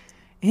grab.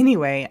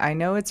 Anyway, I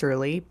know it's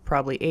early,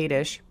 probably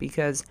 8-ish,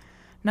 because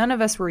none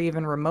of us were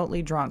even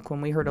remotely drunk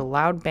when we heard a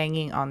loud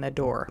banging on the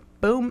door.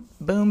 Boom,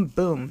 boom,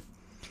 boom.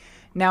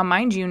 Now,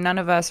 mind you, none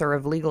of us are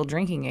of legal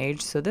drinking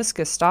age, so this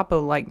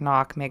Gestapo-like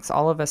knock makes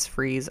all of us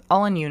freeze,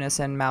 all in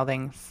unison,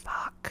 mouthing,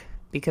 fuck,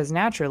 because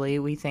naturally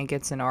we think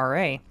it's an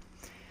RA.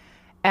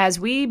 As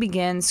we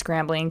begin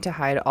scrambling to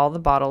hide all the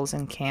bottles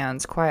and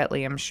cans,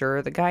 quietly I'm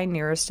sure, the guy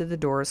nearest to the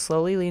door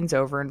slowly leans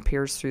over and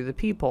peers through the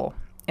peephole.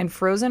 In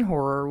frozen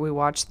horror, we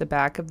watch the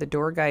back of the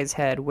door guy's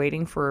head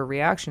waiting for a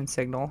reaction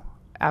signal.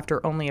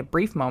 After only a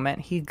brief moment,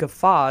 he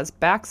guffaws,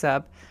 backs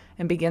up,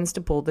 and begins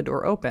to pull the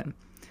door open.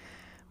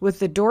 With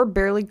the door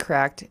barely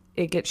cracked,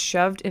 it gets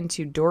shoved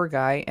into door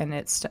guy, and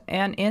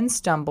in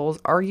stumbles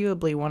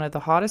arguably one of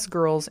the hottest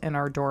girls in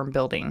our dorm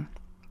building.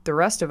 The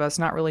rest of us,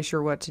 not really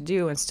sure what to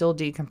do and still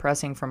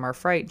decompressing from our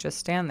fright, just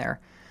stand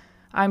there.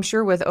 I'm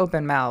sure with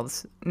open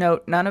mouths.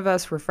 Note, none of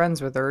us were friends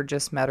with her,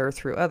 just met her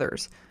through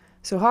others.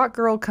 So hot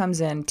girl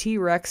comes in,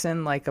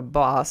 T-Rexing like a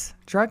boss,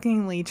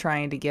 drunkenly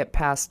trying to get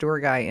past door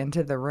guy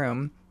into the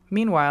room.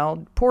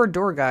 Meanwhile, poor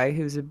door guy,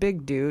 who's a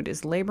big dude,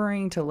 is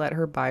laboring to let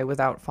her by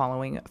without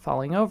falling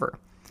over.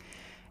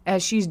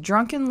 As she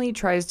drunkenly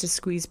tries to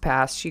squeeze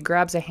past, she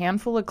grabs a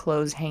handful of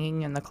clothes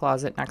hanging in the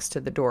closet next to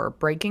the door,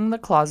 breaking the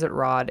closet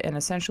rod and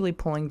essentially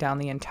pulling down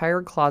the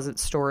entire closet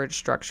storage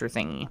structure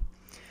thingy.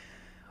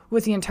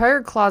 With the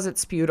entire closet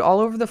spewed all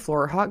over the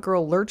floor, hot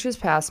girl lurches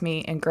past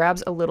me and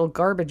grabs a little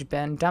garbage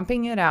bin,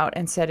 dumping it out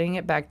and setting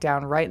it back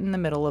down right in the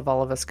middle of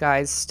all of us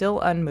guys,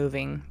 still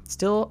unmoving,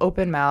 still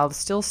open-mouthed,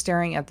 still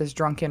staring at this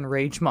drunken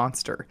rage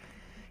monster.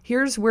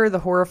 Here's where the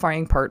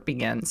horrifying part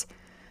begins.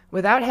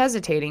 Without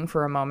hesitating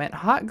for a moment,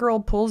 hot girl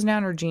pulls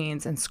down her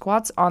jeans and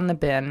squats on the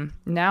bin.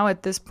 Now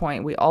at this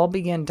point, we all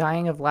begin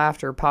dying of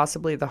laughter,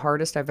 possibly the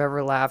hardest I've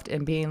ever laughed,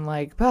 and being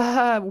like,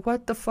 "Bah,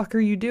 what the fuck are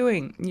you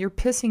doing? You're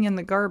pissing in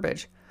the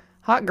garbage."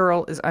 Hot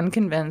girl is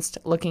unconvinced,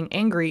 looking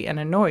angry and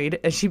annoyed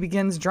as she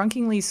begins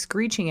drunkenly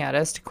screeching at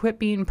us to quit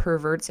being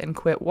perverts and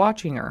quit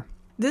watching her.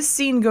 This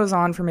scene goes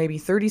on for maybe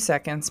 30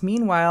 seconds.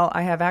 Meanwhile,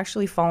 I have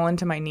actually fallen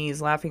to my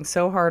knees, laughing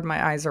so hard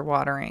my eyes are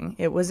watering.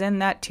 It was in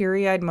that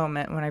teary-eyed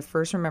moment when I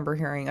first remember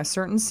hearing a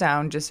certain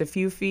sound just a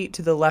few feet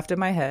to the left of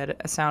my head,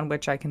 a sound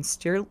which I can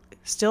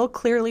still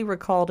clearly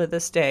recall to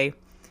this day.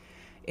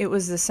 It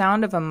was the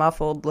sound of a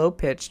muffled,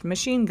 low-pitched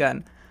machine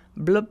gun.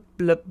 Blup,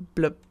 blup,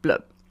 blup,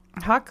 blup.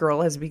 Hot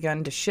girl has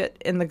begun to shit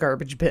in the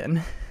garbage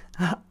bin.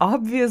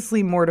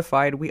 Obviously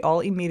mortified, we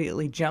all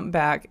immediately jump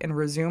back and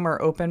resume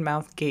our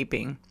open-mouthed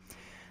gaping.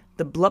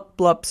 The blup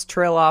blups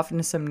trail off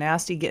into some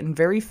nasty, getting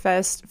very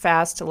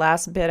fast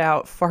last bit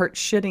out fart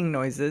shitting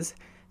noises.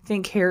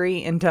 Think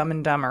Harry and Dumb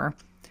and Dumber.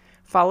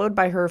 Followed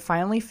by her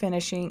finally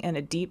finishing in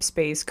a deep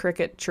space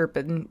cricket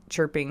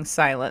chirping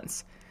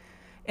silence.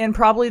 In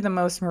probably the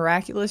most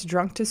miraculous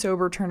drunk to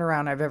sober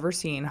turnaround I've ever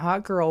seen,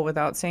 hot girl,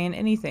 without saying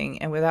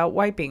anything and without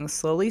wiping,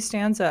 slowly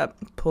stands up,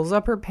 pulls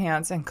up her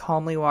pants, and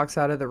calmly walks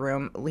out of the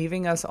room,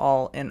 leaving us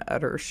all in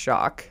utter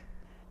shock.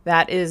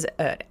 That is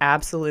an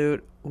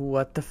absolute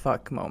what the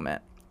fuck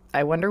moment.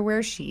 I wonder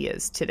where she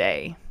is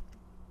today.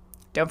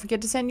 Don't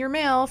forget to send your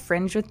mail,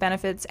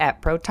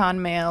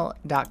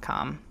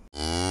 fringewithbenefits@protonmail.com.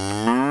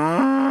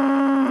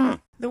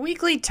 The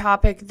weekly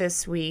topic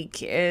this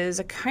week is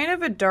a kind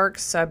of a dark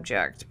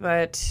subject,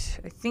 but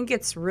I think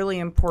it's really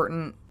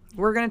important.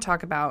 We're going to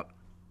talk about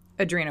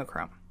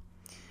adrenochrome.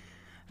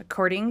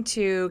 According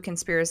to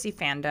Conspiracy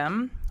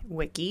Fandom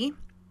Wiki,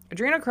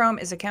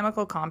 adrenochrome is a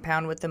chemical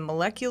compound with the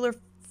molecular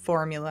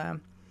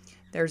formula.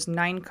 There's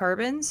 9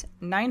 carbons,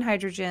 9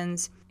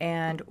 hydrogens,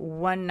 and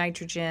 1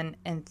 nitrogen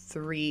and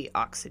 3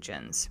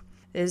 oxygens.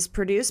 It is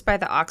produced by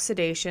the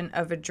oxidation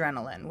of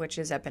adrenaline, which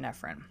is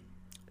epinephrine.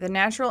 The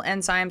natural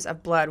enzymes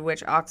of blood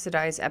which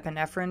oxidize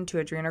epinephrine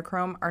to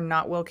adrenochrome are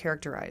not well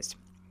characterized.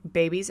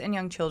 Babies and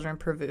young children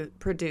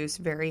produce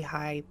very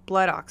high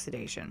blood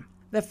oxidation.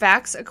 The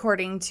facts,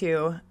 according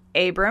to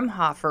Abram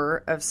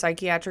Hoffer of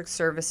Psychiatric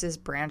Services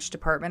Branch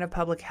Department of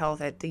Public Health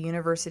at the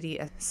University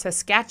of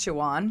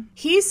Saskatchewan,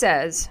 he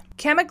says,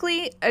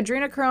 chemically,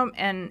 adrenochrome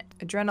and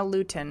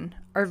adrenolutin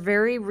are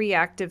very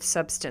reactive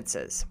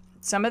substances.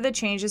 Some of the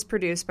changes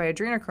produced by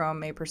adrenochrome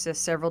may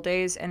persist several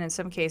days, and in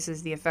some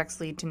cases, the effects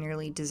lead to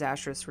nearly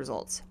disastrous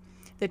results.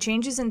 The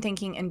changes in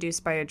thinking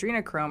induced by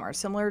adrenochrome are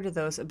similar to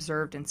those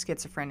observed in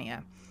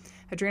schizophrenia.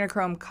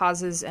 Adrenochrome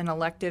causes an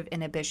elective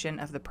inhibition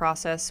of the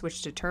process,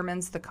 which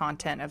determines the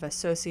content of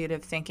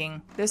associative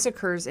thinking. This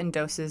occurs in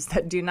doses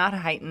that do not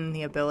heighten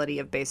the ability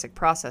of basic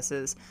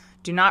processes,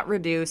 do not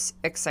reduce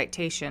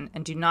excitation,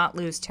 and do not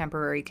lose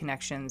temporary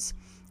connections,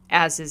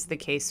 as is the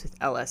case with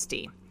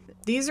LSD.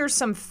 These are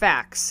some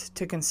facts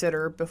to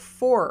consider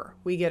before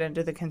we get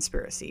into the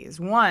conspiracies.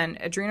 1,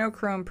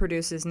 adrenochrome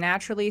produces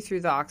naturally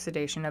through the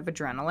oxidation of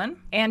adrenaline.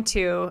 And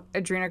 2,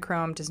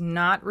 adrenochrome does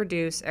not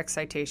reduce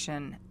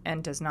excitation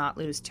and does not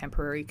lose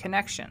temporary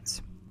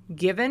connections.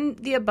 Given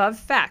the above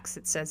facts,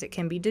 it says it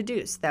can be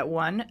deduced that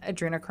 1,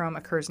 adrenochrome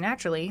occurs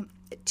naturally.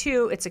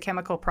 2, it's a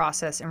chemical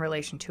process in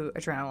relation to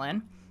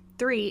adrenaline.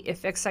 3,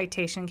 if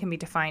excitation can be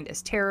defined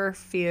as terror,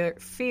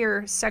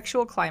 fear,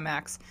 sexual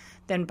climax,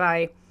 then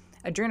by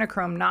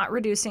adrenochrome not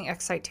reducing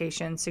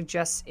excitation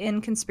suggests in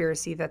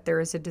conspiracy that there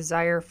is a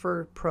desire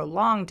for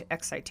prolonged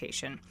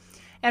excitation.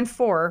 And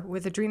 4,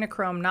 with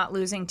adrenochrome not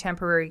losing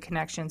temporary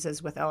connections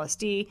as with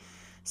LSD,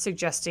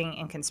 suggesting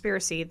in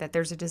conspiracy that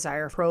there's a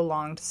desire for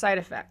prolonged side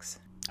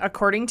effects.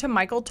 According to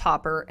Michael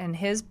Topper in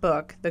his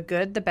book, The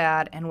Good, the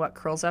Bad, and What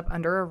Curls Up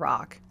Under a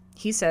Rock,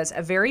 he says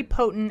a very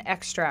potent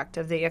extract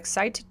of the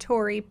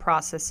excitatory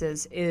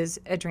processes is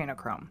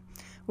adrenochrome,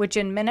 which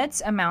in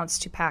minutes amounts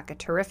to pack a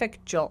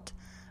terrific jolt.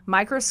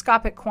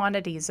 Microscopic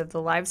quantities of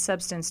the live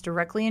substance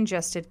directly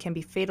ingested can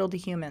be fatal to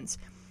humans,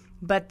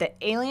 but the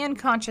alien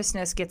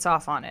consciousness gets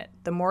off on it.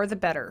 The more the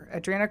better.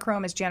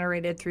 Adrenochrome is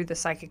generated through the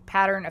psychic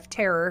pattern of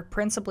terror,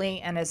 principally,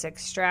 and as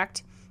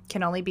extract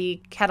can only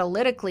be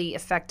catalytically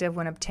effective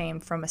when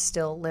obtained from a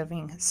still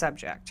living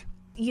subject.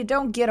 You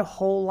don't get a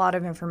whole lot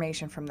of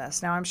information from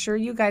this. Now, I'm sure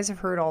you guys have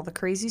heard all the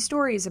crazy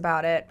stories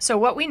about it. So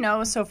what we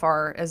know so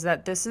far is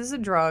that this is a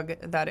drug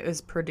that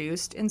is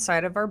produced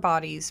inside of our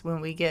bodies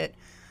when we get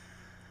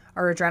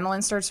our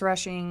adrenaline starts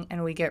rushing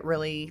and we get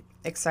really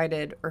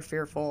excited or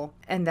fearful,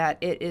 and that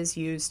it is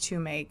used to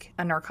make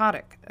a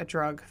narcotic, a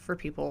drug for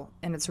people,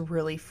 and it's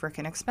really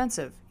freaking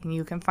expensive. And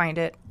you can find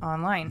it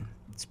online.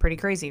 It's pretty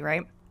crazy,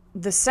 right?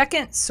 The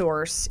second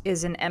source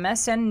is an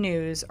MSN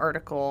News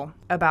article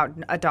about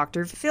a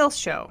Dr. Phil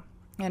show,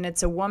 and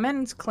it's a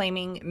woman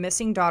claiming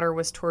missing daughter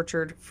was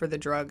tortured for the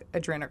drug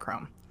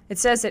adrenochrome. It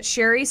says that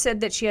Sherry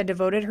said that she had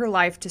devoted her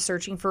life to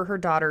searching for her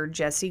daughter,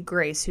 Jessie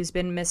Grace, who's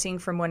been missing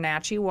from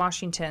Wenatchee,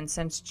 Washington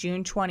since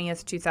June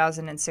 20th,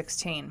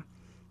 2016.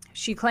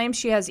 She claims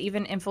she has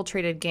even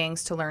infiltrated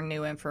gangs to learn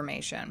new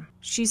information.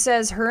 She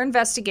says her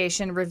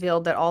investigation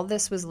revealed that all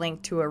this was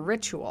linked to a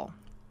ritual.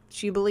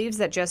 She believes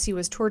that Jessie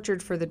was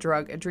tortured for the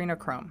drug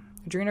adrenochrome.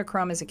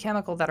 Adrenochrome is a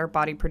chemical that our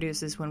body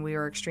produces when we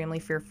are extremely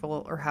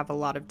fearful or have a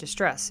lot of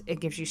distress. It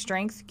gives you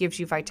strength, gives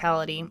you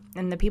vitality,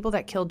 and the people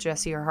that killed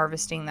Jessie are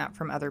harvesting that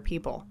from other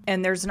people.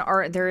 And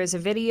there is a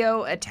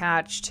video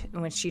attached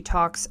when she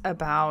talks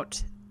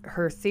about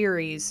her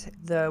theories,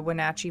 the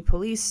Wenatchee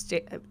police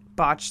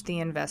botched the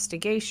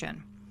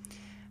investigation.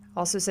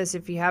 Also says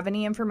if you have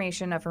any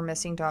information of her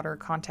missing daughter,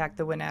 contact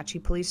the Wenatchee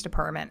Police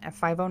Department at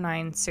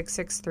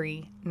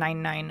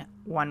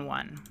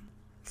 509-663-9911.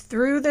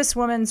 Through this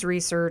woman's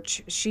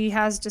research, she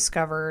has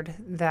discovered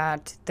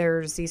that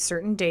there's these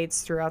certain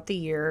dates throughout the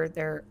year.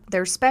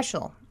 They're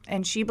special.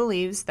 And she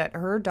believes that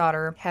her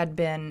daughter had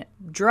been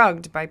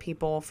drugged by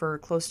people for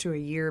close to a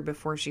year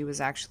before she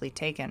was actually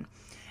taken.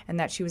 And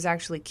that she was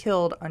actually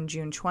killed on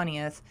June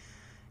 20th,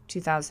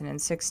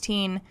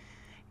 2016.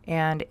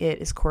 And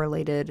it is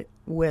correlated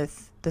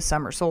with the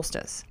summer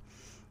solstice.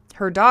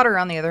 Her daughter,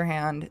 on the other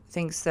hand,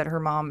 thinks that her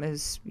mom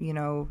is,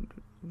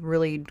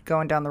 really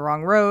going down the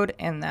wrong road,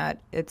 and that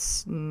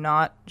it's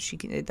not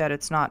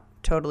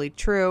totally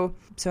true.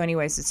 So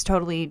anyways, it's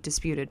totally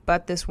disputed.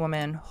 But this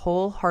woman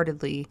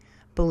wholeheartedly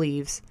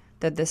believes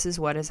that this is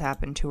what has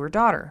happened to her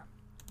daughter.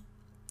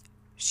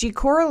 She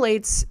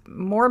correlates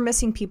more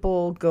missing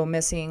people go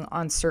missing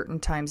on certain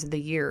times of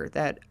the year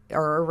that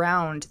are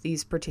around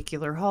these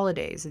particular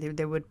holidays.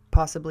 There would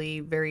possibly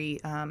very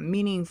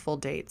meaningful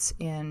dates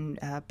in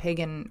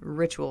pagan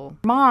ritual.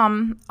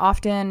 Mom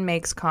often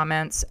makes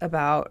comments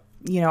about,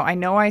 I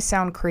know I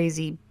sound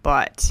crazy,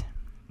 but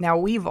now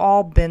we've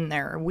all been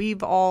there.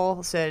 We've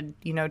all said,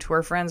 to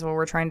our friends while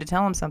we're trying to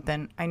tell them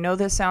something, I know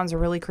this sounds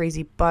really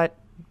crazy, but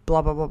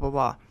blah, blah, blah, blah,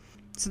 blah.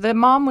 So the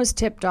mom was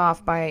tipped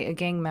off by a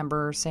gang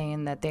member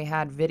saying that they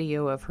had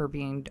video of her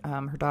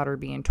her daughter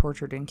being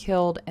tortured and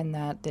killed, and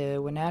that the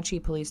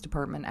Wenatchee Police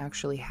Department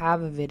actually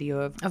have a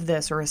video of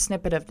this, or a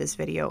snippet of this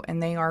video,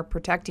 and they are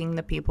protecting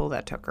the people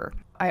that took her.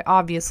 I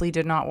obviously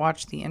did not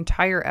watch the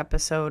entire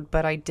episode,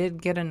 but I did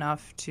get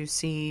enough to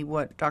see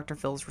what Dr.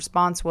 Phil's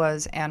response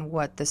was and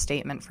what the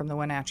statement from the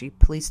Wenatchee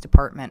Police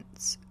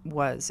Department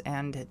was.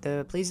 And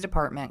the police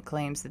department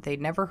claims that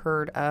they'd never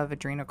heard of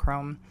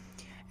adrenochrome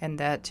and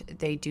that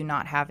they do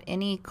not have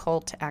any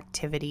cult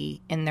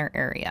activity in their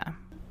area.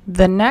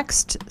 The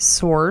next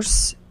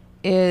source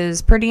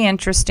is pretty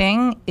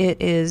interesting.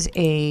 It is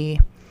a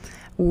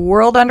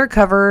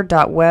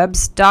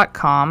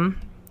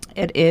worldundercover.webs.com.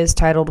 It is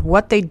titled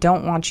What They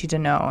Don't Want You to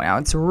Know. Now,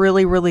 it's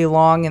really, really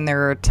long, and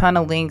there are a ton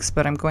of links,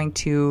 but I'm going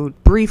to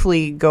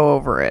briefly go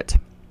over it.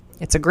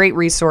 It's a great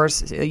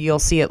resource. You'll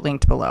see it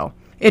linked below.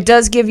 It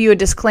does give you a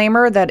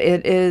disclaimer that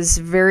it is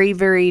very,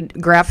 very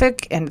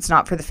graphic, and it's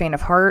not for the faint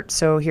of heart.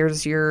 So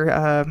here's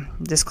your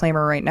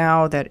disclaimer right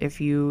now that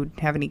if you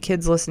have any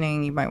kids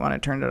listening, you might want to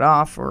turn it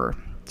off, or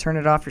turn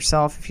it off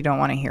yourself if you don't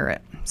want to hear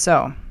it.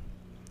 So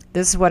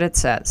this is what it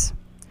says.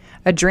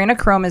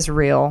 Adrenochrome is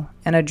real,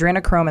 and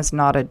adrenochrome is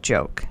not a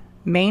joke.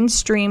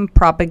 Mainstream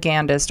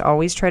propagandists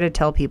always try to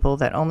tell people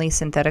that only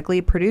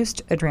synthetically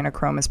produced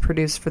adrenochrome is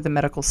produced for the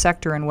medical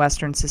sector in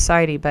Western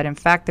society, but in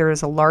fact there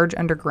is a large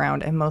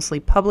underground and mostly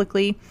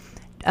publicly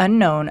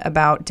unknown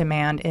about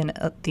demand in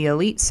the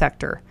elite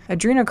sector.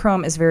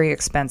 Adrenochrome is very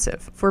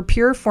expensive. For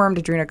pure formed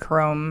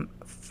adrenochrome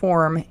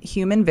form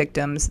human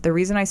victims, the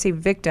reason I say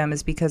victim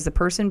is because the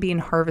person being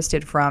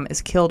harvested from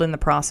is killed in the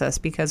process,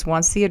 because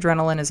once the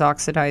adrenaline is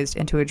oxidized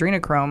into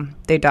adrenochrome,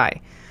 they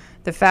die.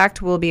 The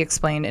fact will be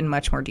explained in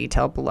much more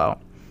detail below.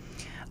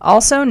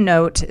 Also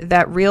note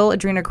that real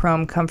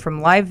adrenochrome come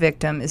from live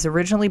victim is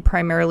originally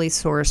primarily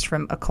sourced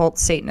from occult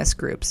Satanist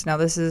groups. Now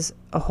this is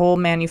a whole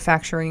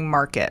manufacturing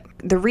market.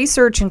 The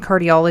research in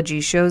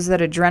cardiology shows that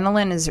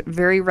adrenaline is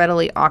very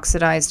readily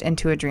oxidized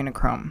into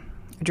adrenochrome.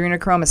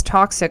 Adrenochrome is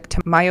toxic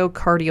to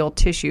myocardial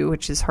tissue,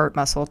 which is heart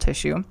muscle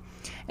tissue,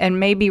 and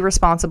may be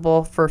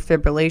responsible for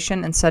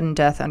fibrillation and sudden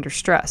death under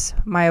stress.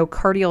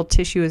 Myocardial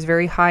tissue is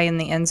very high in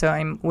the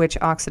enzyme which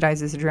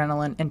oxidizes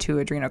adrenaline into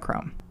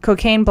adrenochrome.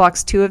 Cocaine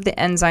blocks two of the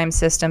enzyme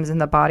systems in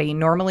the body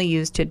normally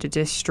used to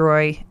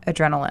destroy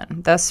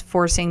adrenaline, thus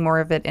forcing more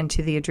of it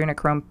into the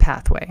adrenochrome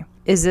pathway.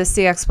 Is this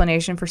the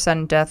explanation for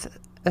sudden death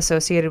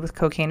associated with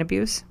cocaine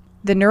abuse?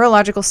 The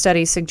neurological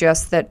study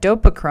suggests that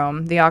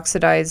dopachrome, the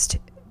oxidized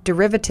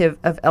derivative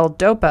of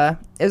L-DOPA,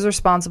 is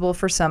responsible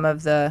for some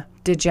of the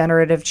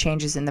degenerative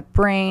changes in the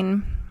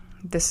brain.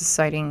 This is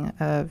citing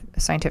a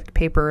scientific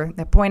paper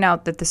that point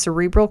out that the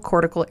cerebral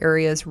cortical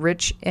areas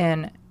rich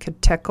in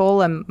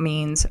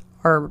catecholamines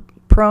are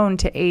prone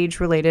to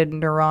age-related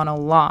neuronal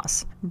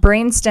loss.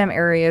 Brainstem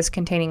areas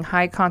containing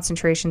high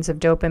concentrations of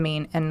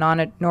dopamine and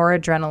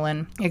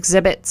noradrenaline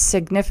exhibit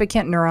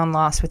significant neuron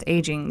loss with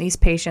aging. These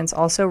patients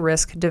also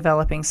risk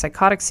developing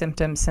psychotic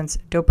symptoms since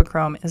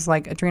dopachrome is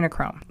like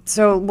adrenochrome.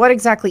 So what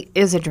exactly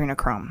is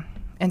adrenochrome?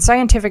 In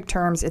scientific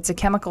terms, it's a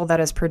chemical that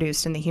is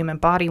produced in the human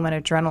body when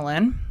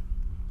adrenaline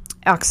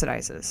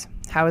oxidizes.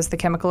 How is the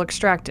chemical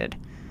extracted?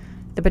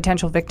 The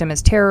potential victim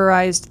is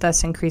terrorized,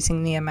 thus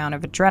increasing the amount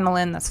of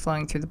adrenaline that's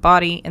flowing through the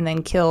body, and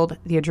then killed.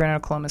 The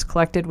adrenochrome is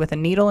collected with a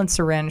needle and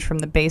syringe from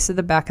the base of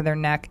the back of their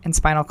neck and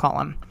spinal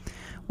column.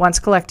 Once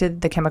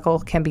collected, the chemical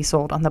can be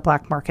sold on the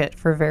black market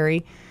for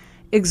very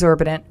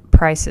exorbitant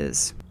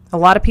prices. A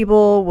lot of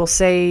people will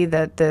say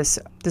that this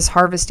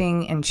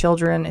harvesting in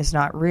children is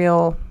not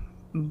real,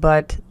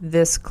 but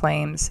this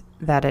claims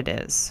that it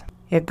is.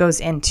 It goes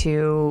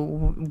into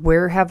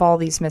where have all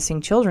these missing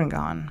children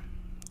gone?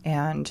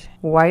 And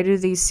why do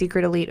these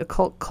secret elite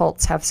occult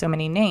cults have so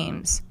many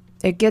names?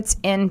 It gets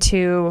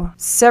into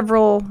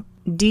several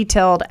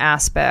detailed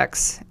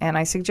aspects, and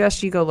I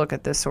suggest you go look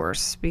at this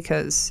source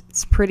because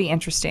it's pretty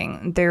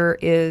interesting. There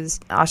is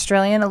an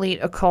Australian elite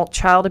occult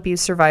child abuse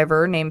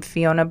survivor named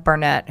Fiona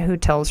Barnett who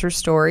tells her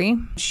story.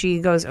 She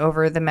goes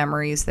over the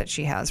memories that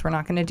she has. We're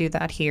not going to do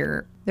that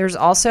here. There's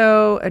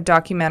also a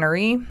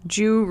documentary,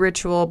 Jew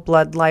Ritual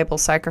Blood Libel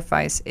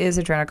Sacrifice is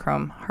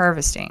Adrenochrome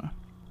Harvesting.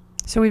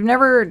 So we've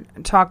never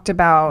talked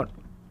about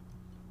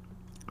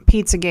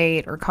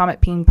Pizzagate or Comet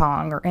Ping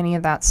Pong or any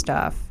of that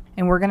stuff.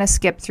 And we're going to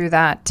skip through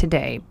that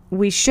today.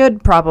 We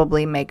should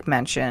probably make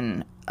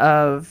mention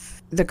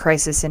of the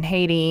crisis in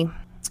Haiti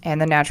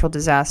and the natural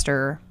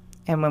disaster.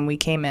 And when we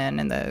came in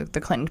and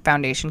the Clinton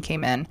Foundation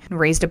came in and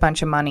raised a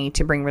bunch of money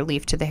to bring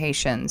relief to the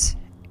Haitians.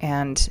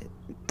 And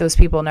those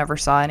people never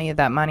saw any of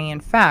that money.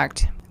 In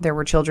fact, there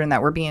were children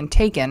that were being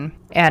taken.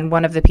 And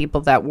one of the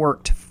people that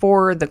worked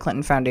for the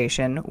Clinton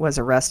Foundation was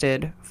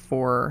arrested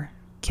for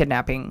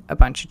kidnapping a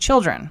bunch of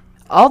children.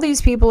 All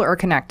these people are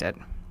connected.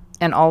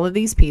 And all of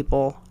these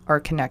people are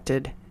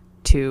connected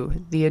to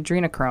the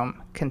adrenochrome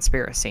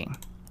conspiracy.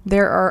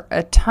 There are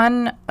a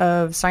ton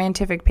of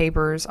scientific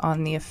papers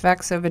on the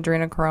effects of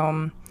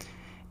adrenochrome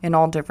in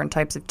all different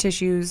types of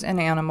tissues and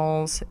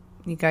animals.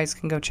 You guys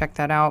can go check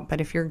that out. But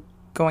if you're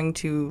going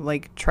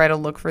to try to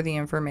look for the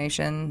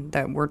information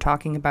that we're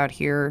talking about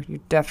here, you're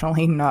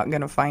definitely not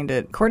going to find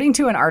it. According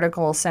to an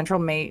article,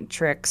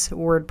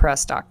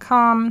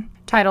 centralmatrixwordpress.com,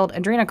 titled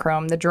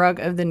Adrenochrome, the Drug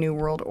of the New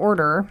World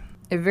Order,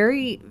 it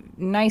very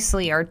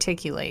nicely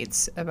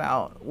articulates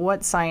about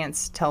what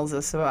science tells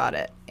us about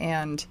it.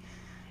 And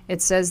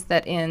it says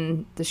that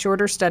in the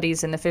shorter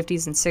studies in the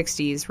 50s and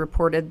 60s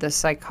reported the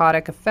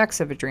psychotic effects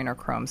of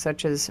adrenochrome,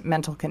 such as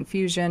mental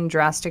confusion,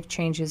 drastic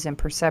changes in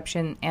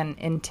perception, and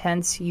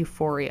intense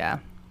euphoria.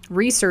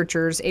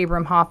 Researchers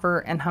Abram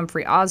Hoffer and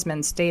Humphrey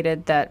Osmond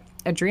stated that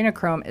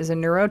adrenochrome is a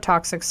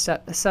neurotoxic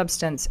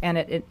substance and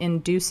it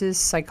induces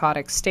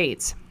psychotic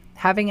states,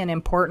 having an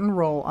important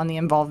role on the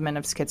involvement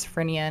of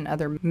schizophrenia and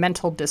other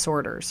mental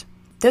disorders.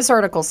 This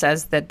article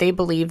says that they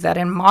believe that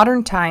in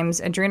modern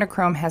times,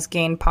 adrenochrome has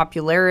gained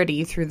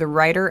popularity through the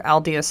writer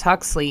Aldous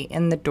Huxley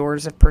in The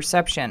Doors of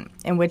Perception,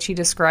 in which he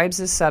describes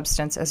this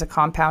substance as a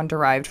compound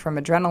derived from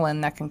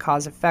adrenaline that can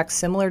cause effects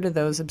similar to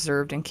those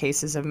observed in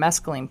cases of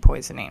mescaline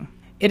poisoning.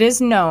 It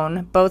is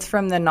known, both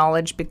from the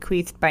knowledge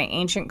bequeathed by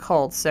ancient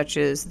cults such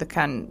as the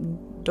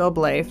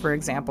Candomblé, for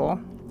example,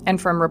 and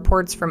from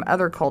reports from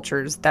other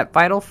cultures, that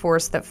vital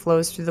force that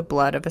flows through the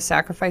blood of a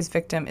sacrifice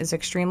victim is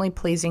extremely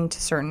pleasing to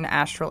certain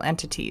astral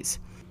entities.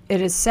 It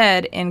is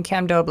said in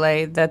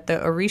Candomblé that the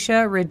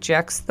Orisha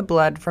rejects the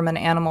blood from an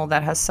animal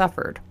that has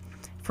suffered.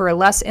 For a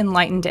less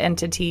enlightened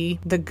entity,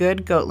 the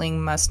good goatling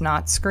must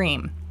not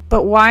scream.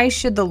 But why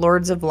should the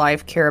lords of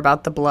life care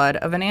about the blood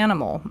of an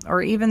animal,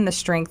 or even the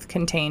strength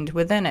contained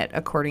within it?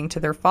 According to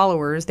their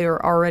followers, they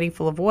are already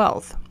full of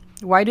wealth.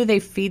 Why do they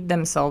feed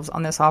themselves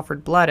on this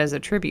offered blood as a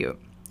tribute,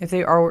 if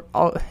they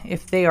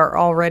are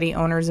already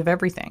owners of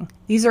everything?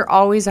 These are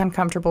always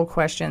uncomfortable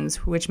questions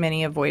which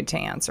many avoid to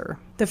answer.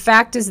 The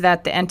fact is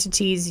that the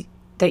entities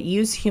that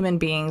use human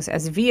beings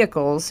as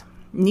vehicles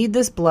need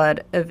this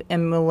blood of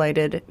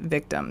immolated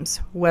victims,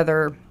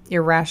 whether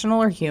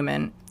irrational or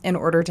human, in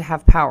order to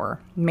have power,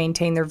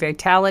 maintain their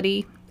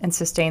vitality, and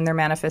sustain their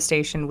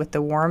manifestation with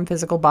the warm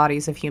physical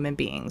bodies of human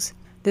beings.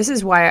 This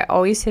is why I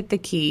always hit the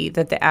key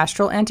that the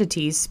astral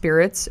entities,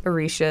 spirits,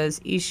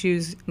 orishas,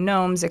 ishus,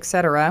 gnomes,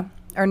 etc.,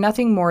 are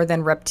nothing more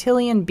than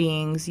reptilian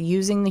beings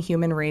using the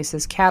human race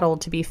as cattle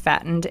to be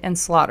fattened and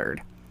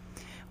slaughtered.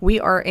 We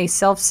are a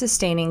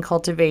self-sustaining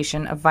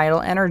cultivation of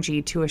vital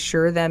energy to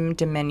assure them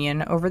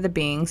dominion over the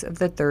beings of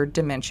the third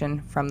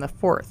dimension from the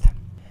fourth.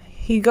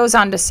 He goes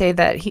on to say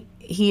that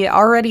he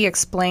already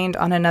explained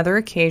on another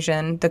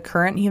occasion the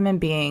current human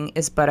being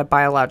is but a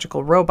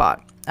biological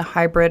robot, a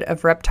hybrid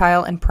of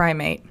reptile and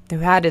primate who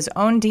had his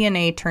own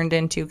DNA turned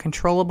into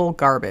controllable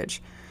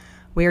garbage.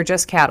 We are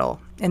just cattle,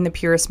 in the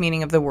purest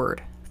meaning of the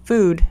word.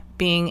 Food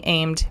being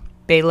aimed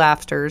bay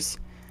laughters,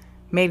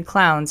 made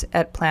clowns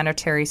at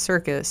planetary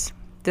circus.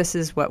 This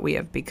is what we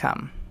have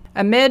become.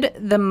 Amid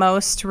the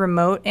most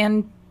remote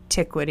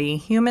antiquity,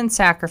 human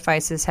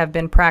sacrifices have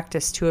been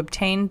practiced to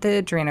obtain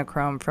the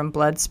adrenochrome from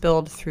blood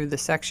spilled through the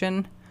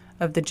section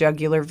of the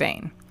jugular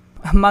vein.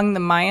 Among the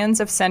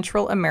Mayans of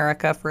Central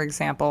America, for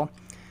example,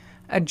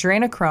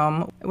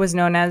 adrenochrome was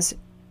known as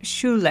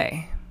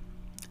xule.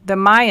 The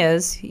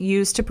Mayas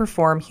used to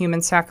perform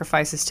human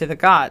sacrifices to the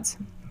gods,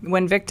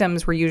 when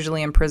victims were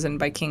usually imprisoned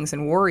by kings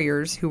and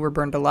warriors who were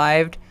burned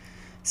alive,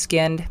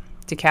 skinned,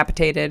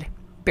 decapitated,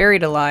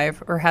 buried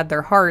alive, or had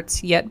their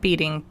hearts, yet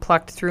beating,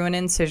 plucked through an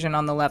incision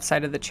on the left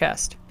side of the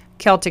chest.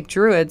 Celtic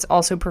druids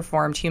also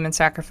performed human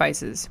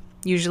sacrifices,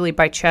 usually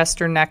by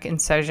chest or neck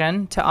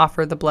incision, to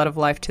offer the blood of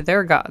life to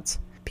their gods.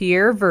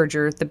 Pierre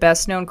Verger, the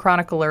best-known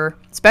chronicler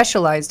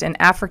specialized in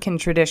African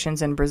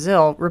traditions in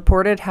Brazil,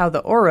 reported how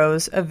the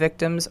oros of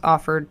victims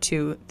offered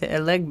to the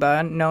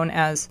Elegba, known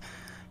as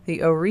the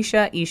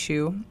Orisha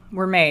Ishu,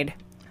 were made.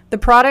 The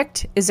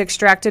product is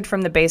extracted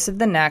from the base of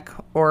the neck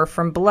or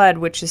from blood,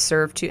 which is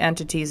served to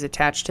entities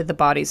attached to the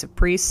bodies of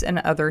priests and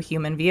other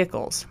human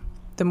vehicles.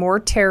 The more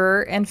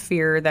terror and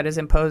fear that is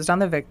imposed on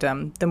the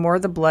victim, the more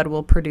the blood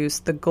will produce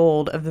the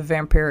gold of the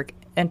vampiric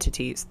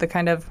entities, the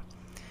kind of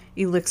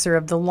elixir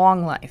of the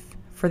long life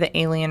for the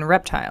alien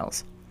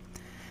reptiles.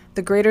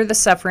 The greater the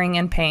suffering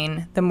and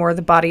pain, the more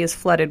the body is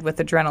flooded with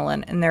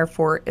adrenaline and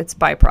therefore its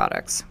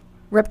byproducts.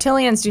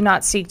 Reptilians do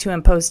not seek to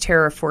impose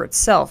terror for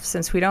itself,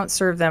 since we don't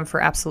serve them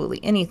for absolutely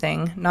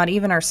anything, not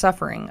even our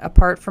suffering,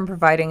 apart from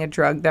providing a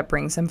drug that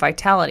brings them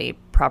vitality,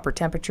 proper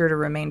temperature to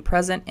remain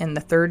present in the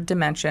third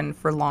dimension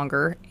for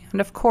longer, and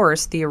of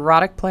course, the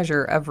erotic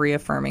pleasure of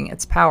reaffirming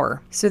its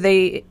power. So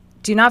they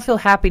do not feel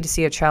happy to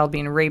see a child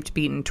being raped,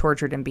 beaten,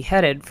 tortured, and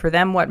beheaded. For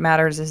them, what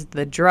matters is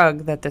the drug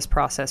that this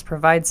process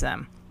provides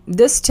them.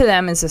 This to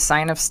them is a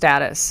sign of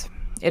status.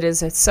 It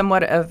is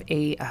somewhat of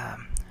a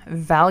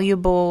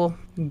valuable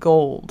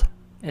gold,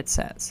 it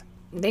says.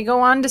 They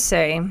go on to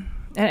say, and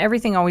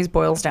everything always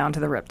boils down to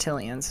the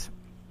reptilians,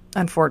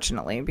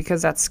 unfortunately,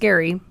 because that's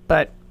scary,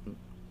 but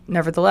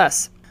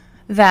nevertheless,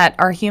 that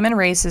our human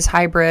race is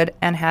hybrid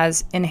and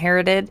has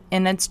inherited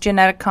in its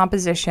genetic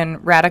composition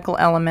radical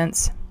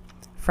elements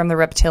from the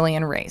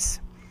reptilian race.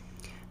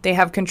 They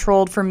have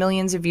controlled for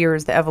millions of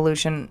years the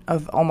evolution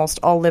of almost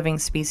all living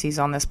species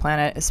on this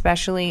planet,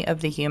 especially of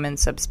the human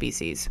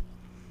subspecies.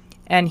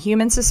 And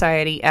human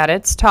society at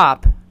its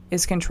top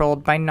is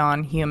controlled by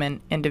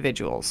non-human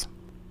individuals.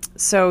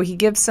 So he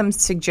gives some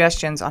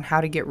suggestions on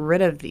how to get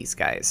rid of these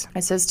guys.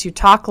 It says to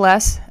talk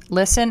less,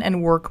 listen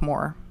and work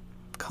more,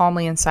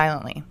 calmly and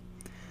silently.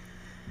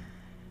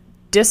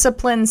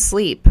 Discipline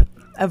sleep,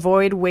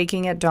 avoid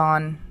waking at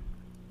dawn,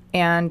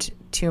 and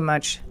too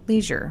much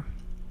leisure.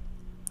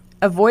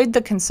 Avoid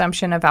the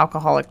consumption of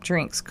alcoholic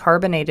drinks,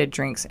 carbonated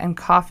drinks, and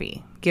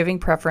coffee, giving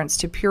preference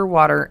to pure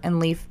water and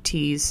leaf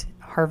teas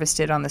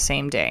harvested on the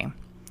same day.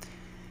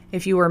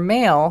 If you are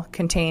male,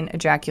 contain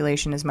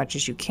ejaculation as much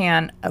as you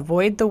can.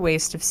 Avoid the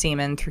waste of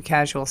semen through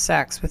casual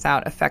sex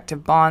without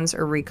effective bonds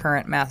or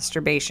recurrent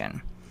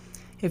masturbation.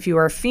 If you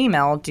are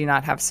female, do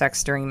not have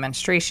sex during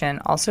menstruation.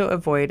 Also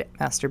avoid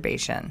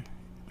masturbation.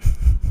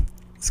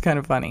 It's kind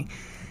of funny.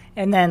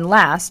 And then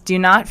last, do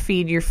not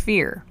feed your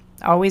fear.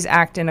 Always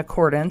act in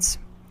accordance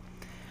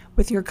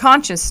with your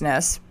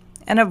consciousness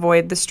and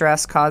avoid the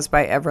stress caused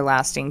by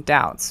everlasting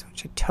doubts,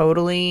 which I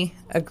totally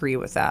agree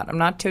with that. I'm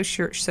not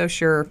so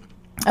sure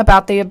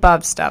about the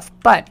above stuff,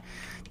 but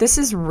this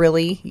is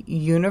really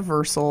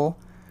universal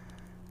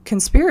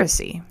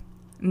conspiracy.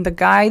 And the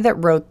guy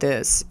that wrote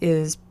this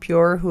is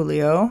Pure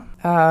Julio,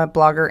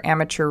 blogger,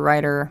 amateur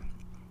writer,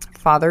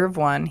 father of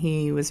one.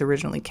 He was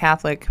originally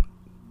Catholic,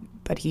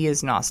 but he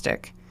is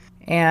Gnostic.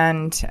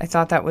 And I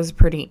thought that was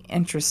pretty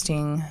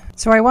interesting.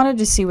 So I wanted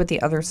to see what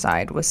the other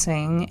side was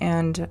saying,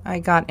 and I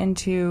got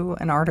into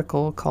an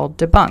article called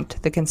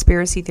Debunked, the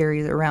conspiracy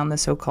theories around the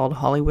so-called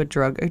Hollywood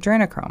drug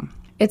adrenochrome.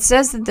 It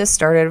says that this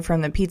started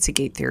from the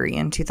Pizzagate theory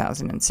in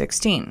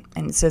 2016,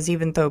 and it says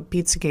even though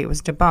Pizzagate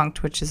was debunked,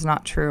 which is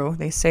not true,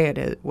 they say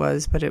it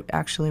was, but it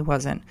actually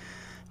wasn't,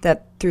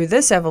 that through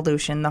this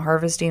evolution, the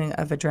harvesting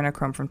of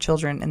adrenochrome from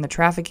children in the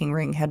trafficking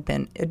ring had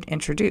been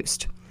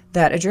introduced.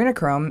 That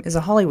adrenochrome is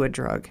a Hollywood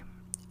drug,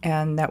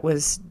 and that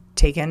was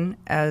taken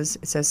as,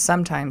 it says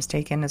sometimes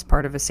taken as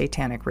part of a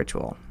satanic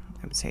ritual.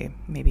 I would say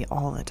maybe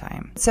all the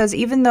time. It says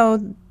even though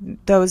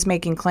those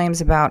making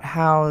claims about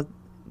how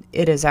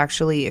it is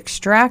actually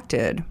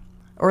extracted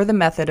or the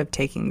method of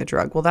taking the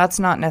drug, well, that's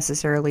not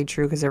necessarily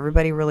true because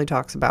everybody really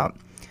talks about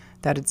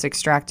that it's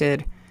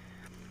extracted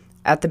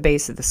at the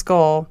base of the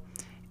skull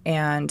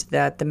and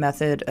that the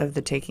method of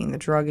the taking the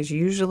drug is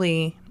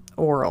usually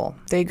oral.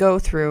 They go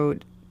through,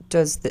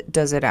 does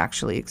it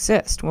actually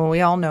exist? Well,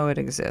 we all know it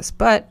exists,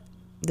 but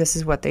this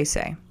is what they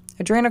say.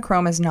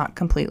 Adrenochrome is not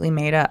completely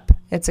made up.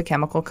 It's a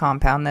chemical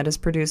compound that is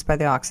produced by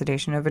the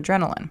oxidation of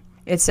adrenaline.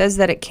 It says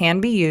that it can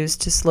be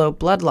used to slow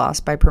blood loss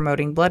by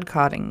promoting blood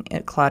clotting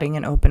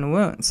in open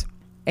wounds,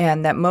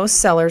 and that most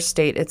sellers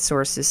state its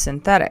source is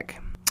synthetic.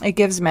 It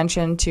gives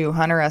mention to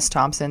Hunter S.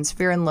 Thompson's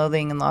Fear and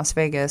Loathing in Las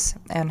Vegas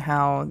and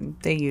how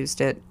they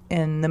used it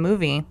in the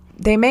movie.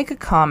 They make a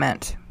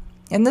comment.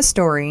 In the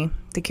story,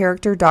 the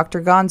character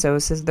Dr.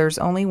 Gonzo says there's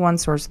only one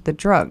source of the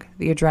drug,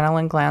 the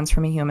adrenaline glands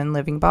from a human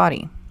living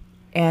body.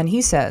 And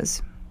he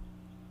says,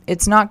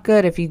 it's not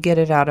good if you get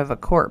it out of a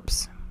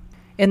corpse.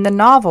 In the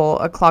novel,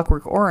 A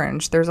Clockwork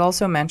Orange, there's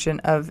also mention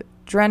of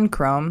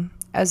adrenochrome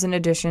as an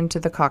addition to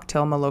the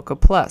cocktail Moloko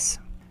Plus.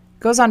 It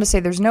goes on to say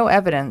there's no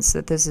evidence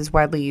that this is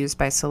widely used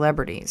by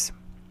celebrities.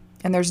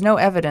 And there's no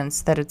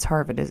evidence that it's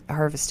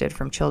harvested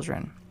from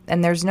children.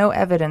 And there's no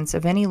evidence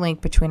of any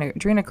link between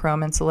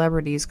adrenochrome and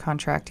celebrities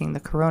contracting the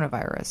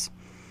coronavirus.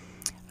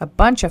 A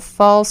bunch of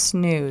false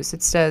news.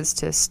 It says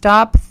to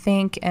stop,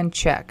 think, and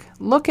check.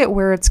 Look at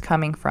where it's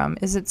coming from.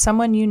 Is it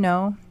someone you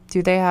know?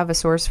 Do they have a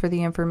source for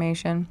the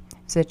information?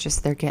 Is it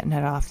just they're getting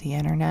it off the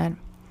internet?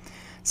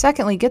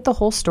 Secondly, get the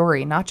whole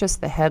story, not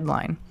just the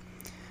headline.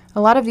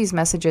 A lot of these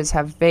messages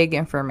have vague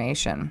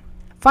information.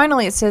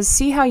 Finally, it says,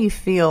 see how you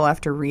feel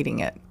after reading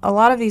it. A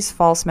lot of these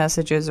false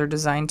messages are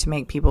designed to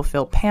make people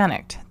feel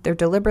panicked. They're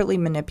deliberately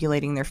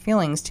manipulating their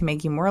feelings to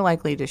make you more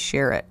likely to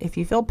share it. If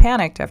you feel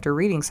panicked after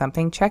reading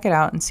something, check it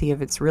out and see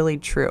if it's really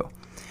true.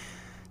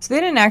 So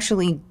they didn't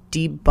actually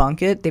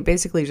debunk it. They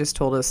basically just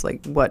told us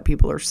like what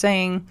people are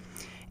saying,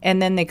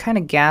 and then they kind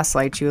of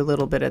gaslight you a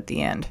little bit at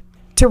the end.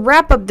 To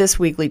wrap up this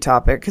weekly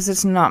topic, because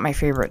it's not my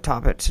favorite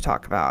topic to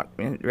talk about.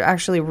 It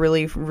actually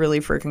really, really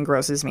freaking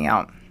grosses me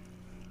out.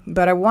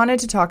 But I wanted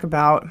to talk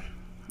about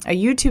a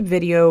YouTube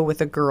video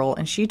with a girl,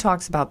 and she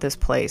talks about this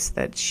place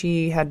that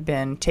she had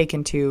been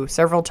taken to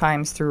several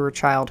times through her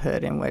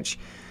childhood, in which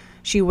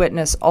she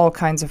witnessed all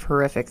kinds of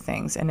horrific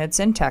things, and it's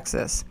in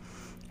Texas.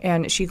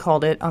 And she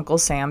called it Uncle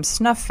Sam's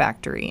Snuff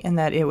Factory, and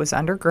that it was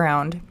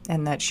underground,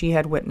 and that she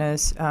had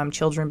witnessed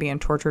children being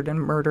tortured and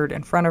murdered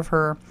in front of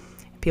her,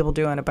 people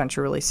doing a bunch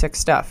of really sick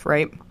stuff,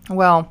 right?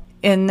 Well,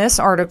 in this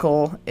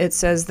article, it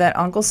says that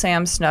Uncle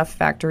Sam's Snuff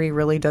Factory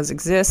really does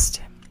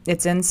exist.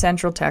 It's in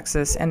Central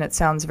Texas, and it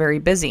sounds very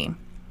busy.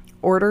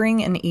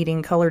 Ordering and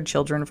eating colored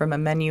children from a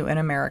menu in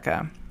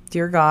America.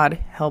 Dear God,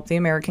 help the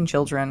American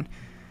children.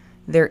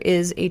 There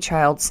is a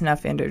child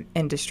snuff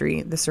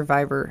industry, the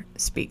survivor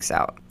speaks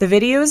out. The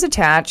video is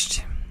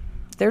attached.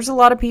 There's a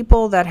lot of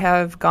people that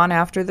have gone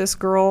after this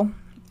girl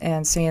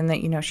and saying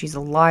that, you know, she's a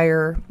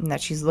liar and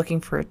that she's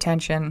looking for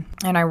attention.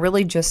 And I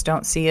really just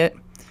don't see it.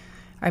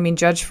 I mean,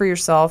 judge for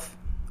yourself.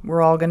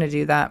 We're all going to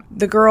do that.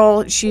 The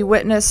girl, she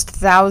witnessed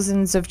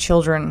thousands of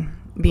children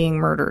being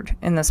murdered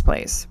in this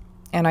place.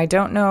 And I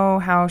don't know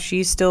how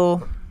she's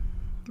still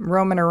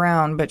roaming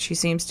around, but she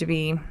seems to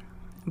be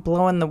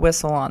blowing the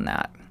whistle on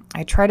that.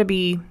 I try to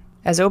be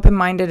as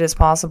open-minded as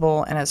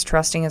possible and as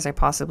trusting as I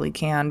possibly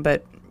can,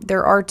 but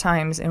there are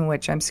times in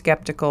which I'm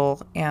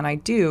skeptical, and I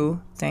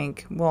do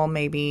think, well,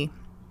 maybe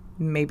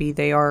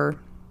they are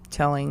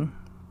telling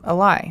a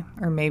lie,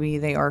 or maybe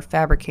they are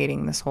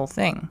fabricating this whole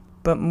thing.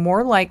 But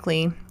more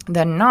likely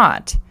than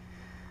not,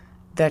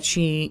 that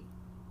she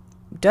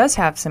does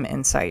have some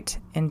insight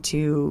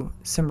into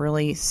some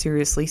really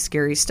seriously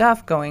scary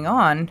stuff going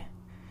on,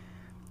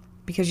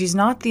 because she's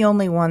not the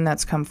only one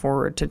that's come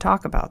forward to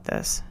talk about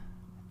this.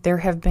 There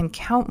have been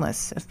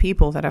countless of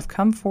people that have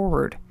come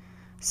forward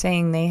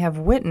saying they have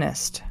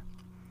witnessed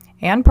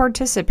and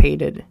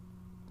participated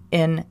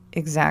in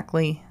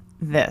exactly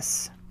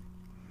this.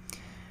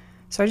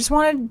 So I just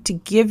wanted to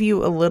give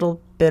you a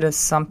little bit of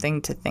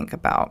something to think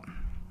about.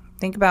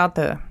 Think about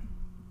the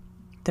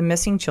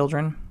missing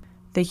children,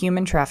 the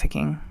human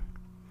trafficking,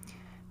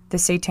 the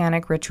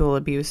satanic ritual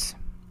abuse,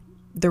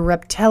 the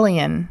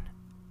reptilian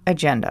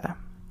agenda.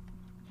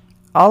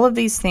 All of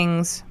these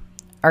things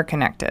are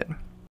connected.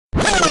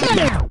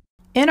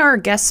 In our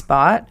guest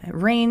spot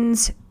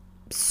reigns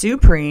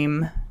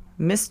Supreme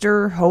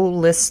Mr.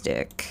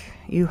 Holistic.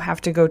 You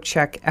have to go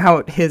check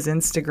out his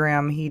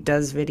Instagram. He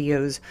does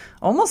videos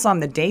almost on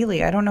the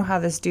daily. I don't know how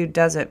this dude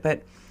does it,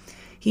 but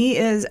he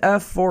is a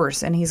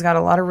force, and he's got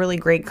a lot of really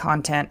great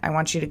content. I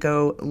want you to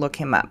go look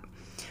him up.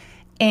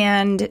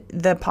 And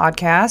the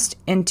podcast,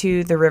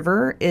 Into the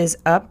River, is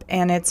up,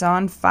 and it's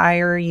on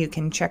fire. You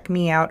can check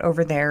me out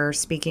over there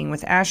speaking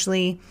with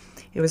Ashley.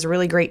 It was a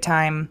really great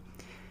time.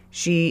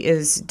 She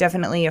is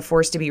definitely a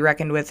force to be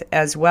reckoned with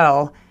as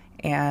well.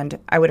 And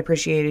I would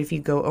appreciate it if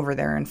you go over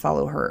there and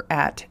follow her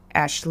at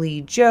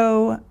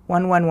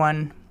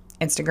AshleyJoe111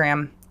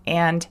 Instagram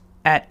and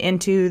at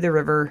Into the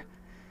River.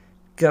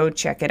 Go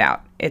check it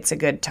out. It's a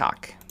good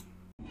talk.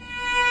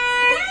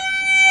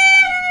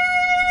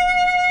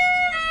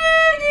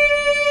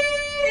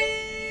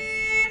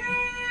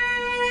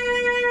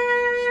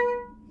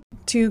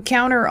 To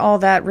counter all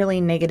that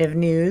really negative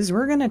news,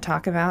 we're going to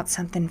talk about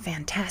something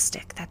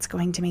fantastic that's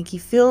going to make you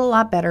feel a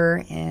lot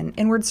better in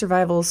Inward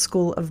Survival's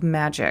School of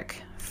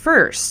Magic.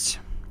 First,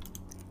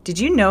 did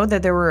you know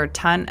that there were a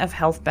ton of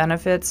health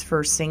benefits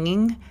for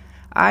singing?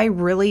 I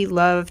really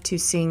love to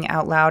sing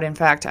out loud. In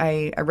fact,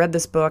 I read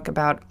this book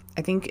about,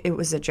 I think it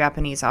was a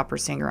Japanese opera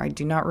singer. I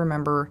do not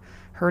remember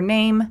her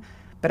name,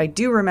 but I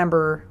do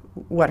remember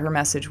what her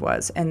message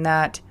was. And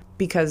that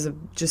because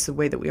of just the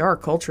way that we are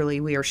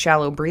culturally, we are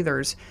shallow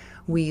breathers.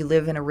 We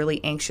live in a really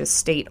anxious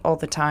state all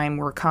the time.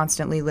 We're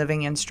constantly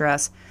living in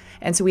stress.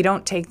 And so we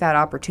don't take that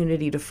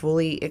opportunity to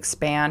fully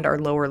expand our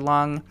lower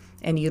lung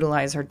and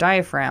utilize our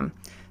diaphragm.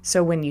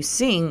 So when you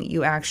sing,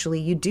 you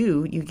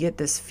get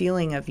this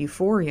feeling of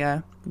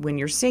euphoria when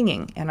you're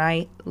singing. And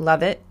I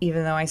love it.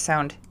 Even though I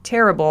sound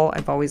terrible,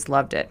 I've always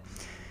loved it.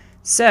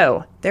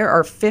 So there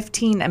are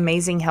 15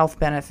 amazing health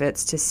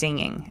benefits to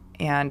singing.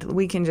 And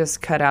we can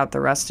just cut out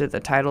the rest of the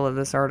title of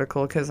this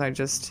article because I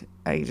just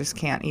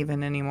can't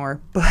even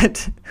anymore.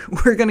 But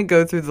we're going to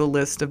go through the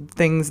list of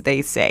things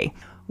they say.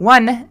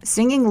 1,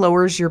 singing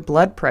lowers your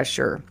blood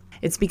pressure.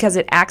 It's because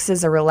it acts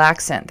as a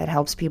relaxant that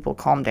helps people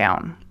calm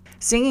down.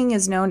 Singing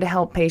is known to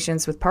help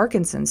patients with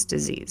Parkinson's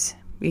disease.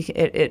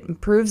 It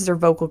improves their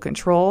vocal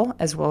control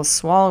as well as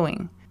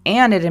swallowing,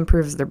 and it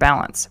improves their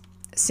balance.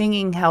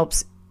 Singing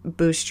helps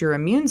boost your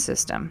immune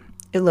system.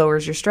 It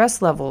lowers your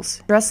stress levels.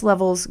 Stress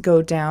levels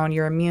go down,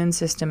 your immune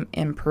system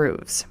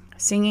improves.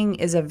 Singing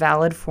is a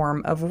valid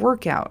form of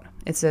workout.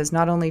 It says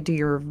not only do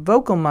your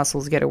vocal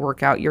muscles get a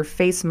workout, your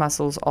face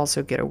muscles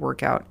also get a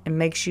workout. It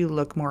makes you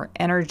look more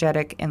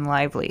energetic and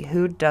lively.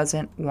 Who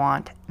doesn't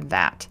want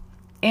that?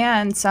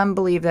 And some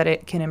believe that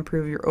it can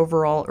improve your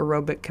overall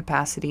aerobic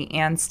capacity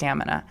and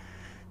stamina,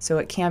 so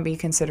it can be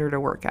considered a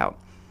workout.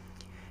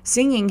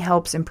 Singing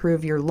helps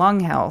improve your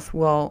lung health.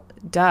 Well,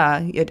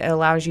 duh, it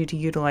allows you to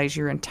utilize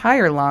your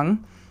entire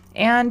lung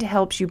and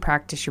helps you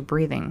practice your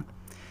breathing.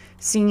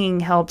 Singing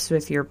helps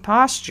with your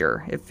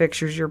posture. It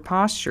fixes your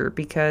posture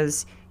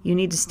because you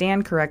need to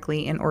stand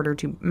correctly in order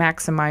to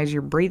maximize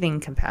your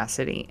breathing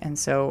capacity. And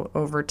so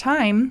over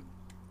time,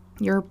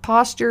 your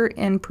posture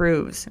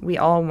improves. We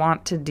all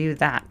want to do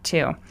that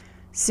too.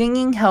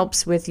 Singing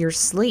helps with your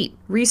sleep.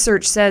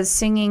 Research says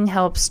singing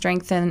helps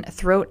strengthen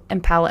throat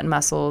and palate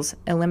muscles,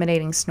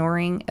 eliminating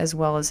snoring as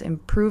well as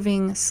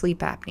improving sleep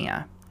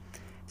apnea.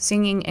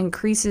 Singing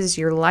increases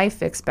your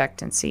life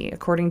expectancy.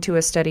 According to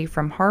a study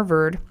from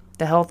Harvard,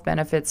 the health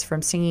benefits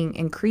from singing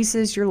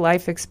increases your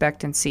life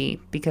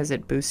expectancy because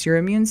it boosts your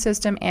immune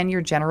system and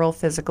your general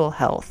physical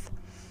health.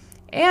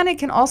 And it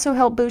can also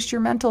help boost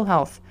your mental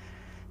health.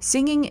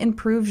 Singing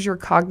improves your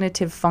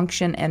cognitive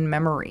function and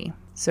memory.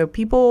 So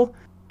people,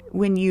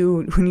 when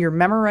you're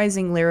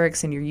memorizing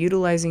lyrics and you're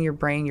utilizing your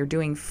brain, you're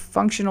doing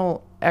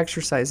functional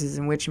exercises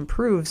in which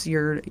improves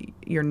your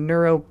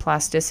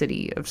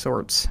neuroplasticity of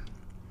sorts.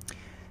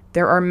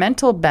 There are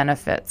mental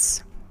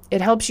benefits. It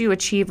helps you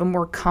achieve a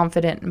more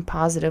confident and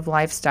positive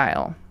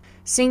lifestyle.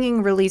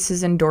 Singing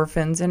releases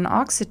endorphins and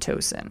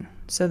oxytocin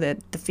so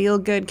that the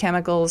feel-good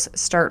chemicals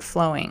start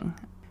flowing.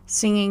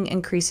 Singing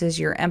increases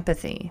your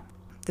empathy.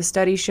 The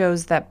study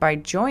shows that by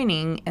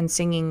joining and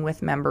singing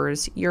with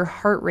members, your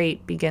heart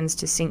rate begins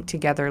to sync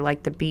together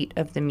like the beat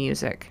of the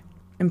music,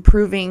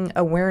 improving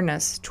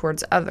awareness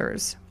towards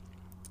others.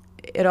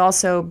 It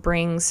also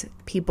brings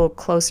people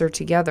closer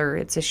together.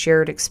 It's a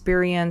shared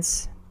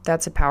experience.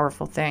 That's a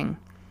powerful thing.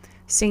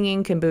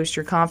 Singing can boost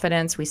your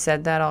confidence. We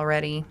said that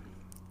already.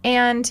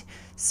 And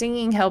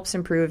singing helps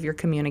improve your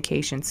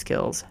communication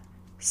skills.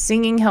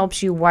 Singing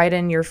helps you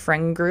widen your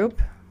friend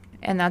group,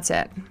 and that's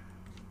it.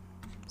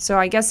 So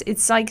I guess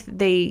it's like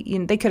they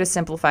could have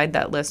simplified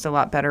that list a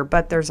lot better,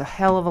 but there's a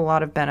hell of a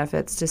lot of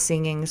benefits to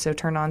singing. So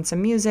turn on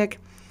some music,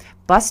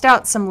 bust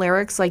out some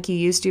lyrics like you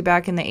used to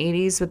back in the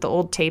 80s with the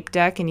old tape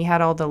deck and you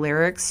had all the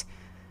lyrics.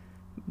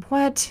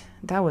 What?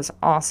 That was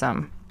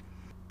awesome.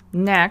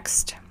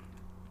 Next,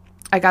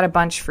 I got a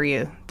bunch for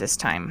you this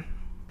time.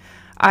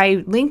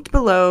 I linked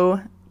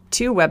below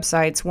 2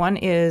 websites. One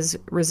is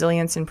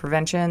Resilience and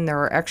Prevention. There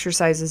are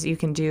exercises you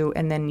can do.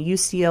 And then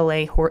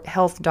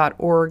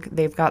UCLAhealth.org.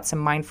 They've got some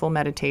mindful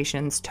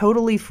meditations,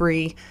 totally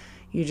free.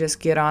 You just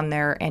get on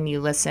there and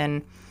you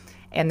listen.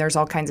 And there's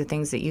all kinds of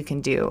things that you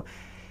can do.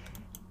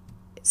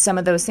 Some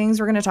of those things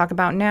we're going to talk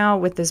about now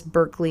with this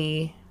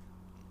Berkeley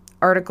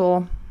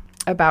article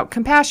about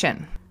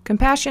compassion.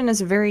 Compassion is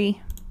a very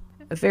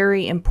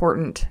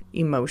important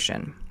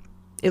emotion.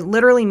 It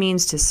literally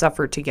means to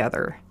suffer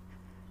together.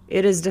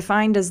 It is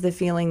defined as the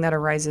feeling that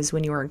arises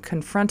when you are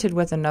confronted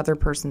with another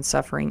person's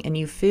suffering and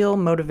you feel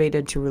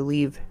motivated to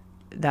relieve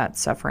that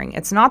suffering.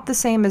 It's not the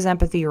same as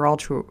empathy or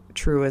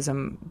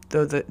altruism,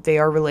 though they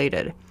are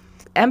related.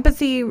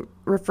 Empathy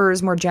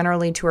refers more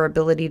generally to our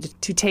ability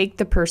to take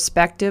the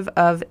perspective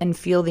of and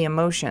feel the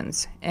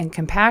emotions, and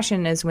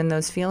compassion is when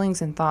those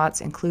feelings and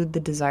thoughts include the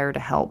desire to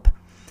help.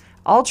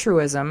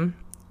 Altruism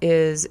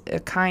is a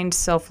kind,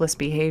 selfless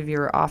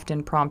behavior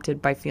often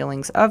prompted by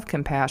feelings of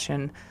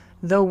compassion,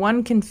 though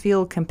one can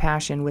feel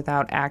compassion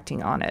without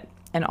acting on it,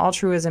 and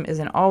altruism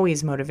isn't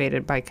always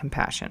motivated by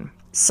compassion.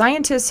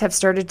 Scientists have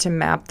started to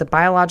map the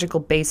biological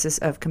basis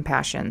of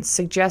compassion,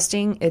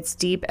 suggesting its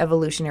deep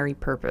evolutionary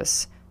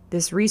purpose.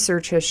 This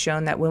research has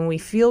shown that when we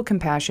feel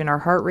compassion, our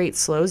heart rate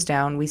slows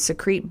down, we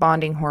secrete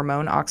bonding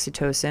hormone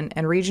oxytocin,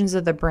 and regions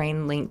of the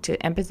brain linked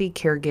to empathy,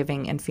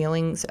 caregiving, and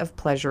feelings of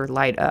pleasure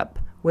light up,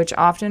 which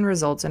often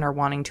results in our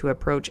wanting to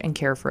approach and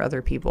care for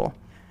other people.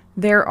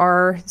 There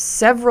are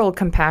several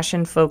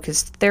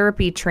compassion-focused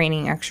therapy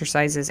training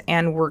exercises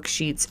and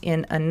worksheets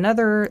in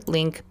another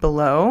link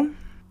below.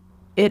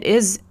 It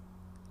is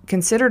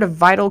considered a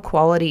vital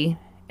quality,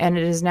 and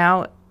it is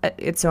now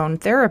its own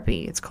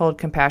therapy. It's called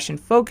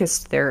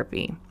compassion-focused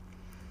therapy.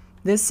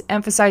 This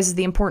emphasizes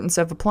the importance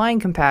of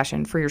applying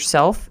compassion for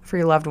yourself, for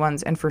your loved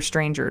ones, and for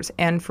strangers,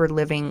 and for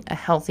living a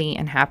healthy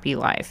and happy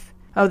life.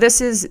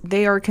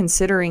 They are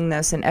considering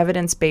this an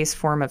evidence-based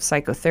form of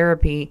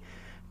psychotherapy,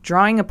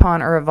 drawing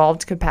upon our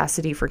evolved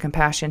capacity for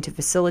compassion to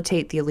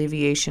facilitate the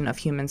alleviation of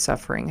human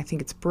suffering. I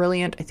think it's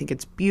brilliant. I think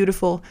it's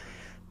beautiful.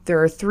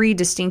 There are 3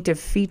 distinctive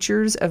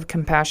features of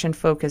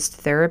compassion-focused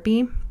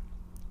therapy.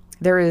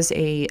 There is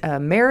a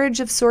marriage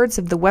of sorts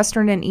of the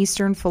Western and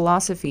Eastern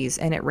philosophies,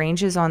 and it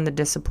ranges on the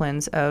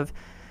disciplines of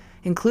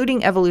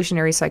including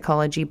evolutionary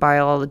psychology,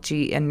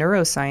 biology, and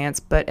neuroscience,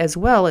 but as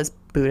well as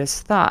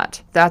Buddhist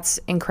thought. That's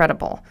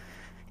incredible.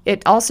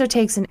 It also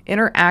takes an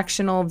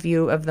interactional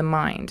view of the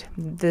mind.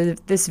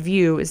 This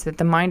view is that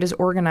the mind is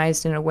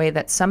organized in a way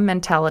that some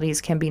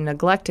mentalities can be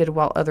neglected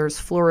while others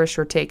flourish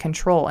or take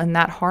control, and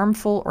that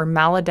harmful or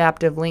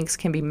maladaptive links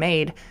can be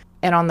made.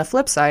 And on the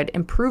flip side,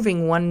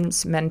 improving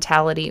one's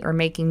mentality or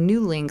making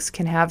new links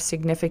can have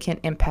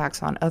significant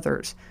impacts on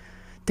others.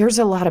 There's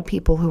a lot of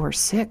people who are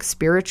sick,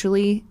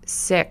 spiritually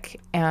sick,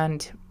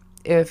 and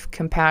if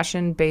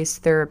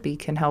compassion-based therapy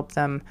can help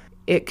them,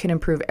 it can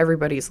improve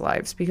everybody's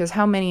lives, because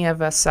how many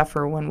of us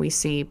suffer when we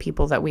see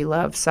people that we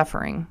love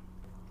suffering?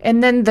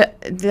 And then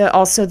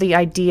also the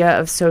idea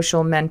of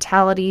social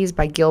mentalities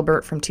by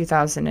Gilbert from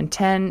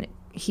 2010.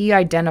 He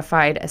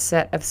identified a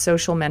set of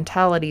social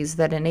mentalities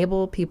that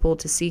enable people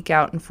to seek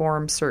out and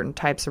form certain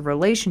types of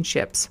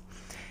relationships.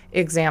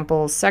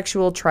 Examples: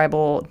 sexual,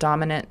 tribal,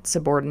 dominant,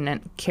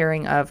 subordinate,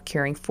 caring of,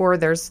 caring for.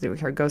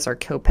 Here goes our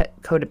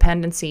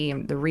codependency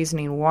and the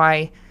reasoning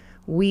why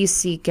we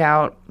seek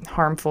out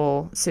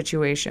harmful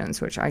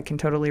situations, which I can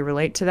totally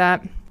relate to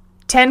that.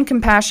 10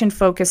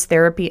 compassion-focused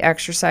therapy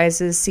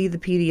exercises. See the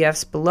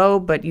PDFs below,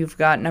 but you've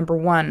got number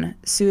 1,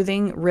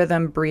 soothing,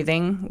 rhythm,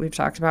 breathing. We've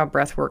talked about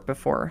breath work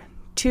before.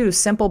 2,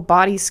 simple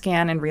body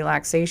scan and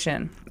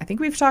relaxation. I think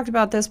we've talked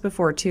about this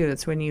before too.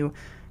 It's when you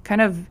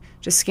kind of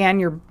just scan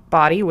your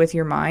body with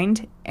your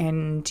mind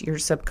and your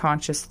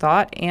subconscious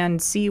thought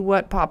and see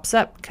what pops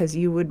up, because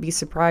you would be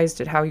surprised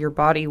at how your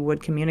body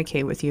would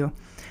communicate with you.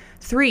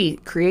 3,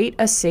 create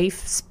a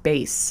safe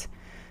space.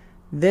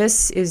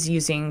 This is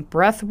using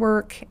breath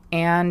work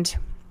and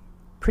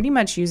pretty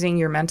much using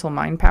your mental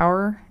mind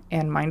power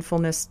and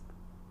mindfulness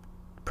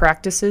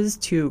practices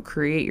to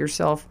create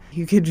yourself.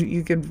 You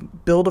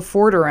could build a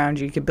fort around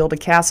you. You could build a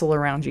castle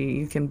around you.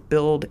 You can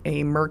build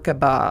a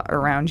Merkaba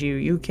around you.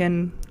 You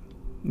can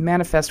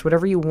manifest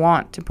whatever you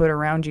want to put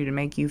around you to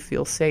make you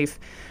feel safe.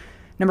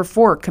 Number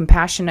 4,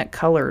 compassionate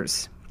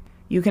colors.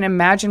 You can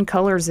imagine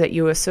colors that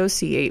you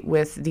associate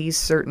with these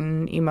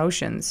certain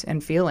emotions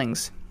and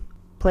feelings.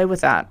 Play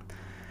with that.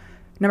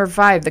 Number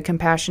 5, the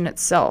compassionate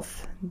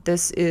self.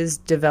 This is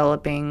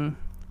developing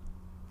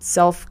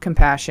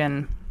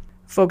self-compassion,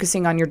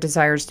 focusing on your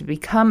desires to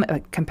become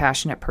a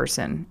compassionate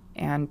person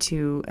and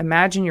to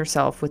imagine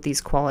yourself with these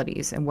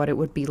qualities and what it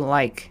would be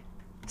like.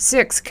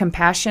 6,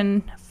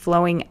 compassion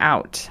flowing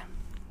out.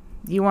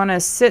 You want to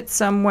sit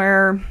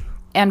somewhere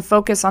and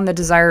focus on the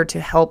desire to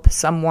help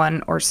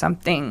someone or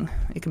something.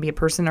 It can be a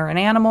person or an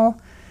animal.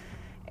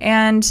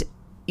 And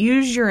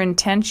use your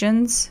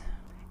intentions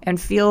and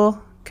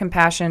feel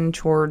compassion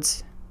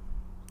towards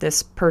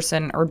this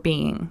person or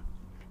being.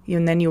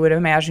 And then you would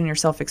imagine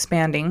yourself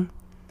expanding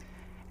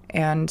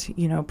and,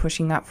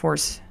 pushing that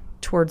force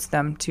towards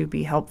them to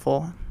be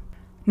helpful.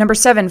 Number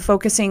 7,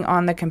 focusing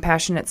on the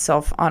compassionate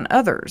self on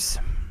others.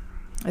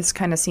 This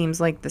kind of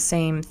seems like the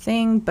same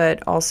thing,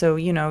 but also,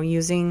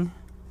 using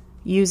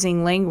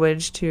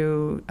language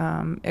to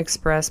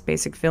express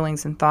basic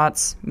feelings and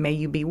thoughts. May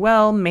you be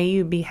well, may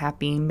you be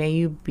happy, may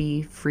you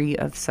be free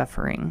of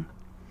suffering.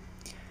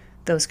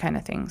 Those kind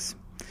of things.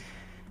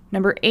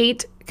 Number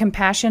 8,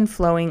 compassion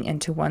flowing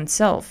into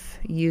oneself,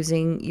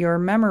 using your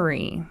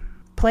memory.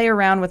 Play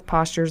around with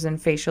postures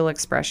and facial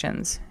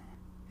expressions.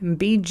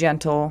 Be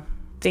gentle.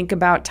 Think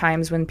about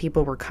times when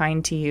people were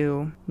kind to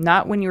you,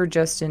 not when you're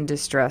just in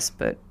distress,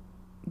 but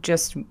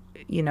just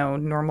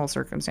normal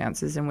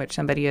circumstances in which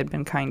somebody had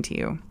been kind to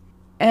you.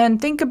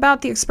 And think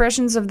about the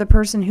expressions of the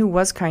person who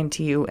was kind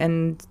to you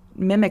and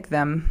mimic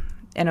them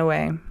in a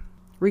way.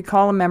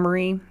 Recall a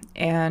memory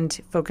and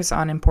focus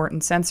on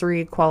important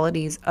sensory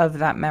qualities of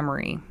that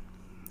memory.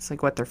 It's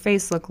like what their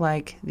face looked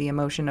like, the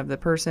emotion of the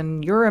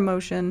person, your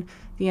emotion,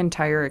 the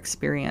entire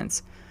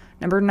experience.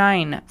 Number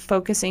 9,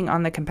 focusing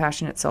on the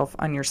compassionate self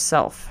on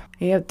yourself.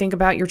 Think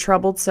about your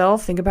troubled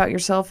self. Think about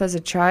yourself as a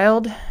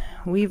child.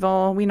 We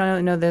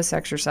know this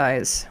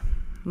exercise.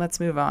 Let's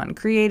move on.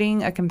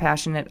 Creating a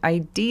compassionate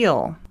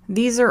ideal.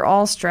 These are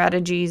all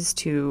strategies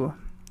to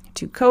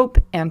cope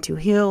and to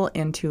heal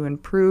and to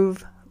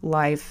improve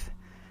life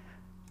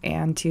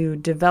and to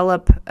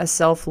develop a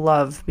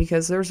self-love,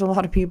 because there's a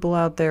lot of people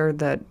out there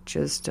that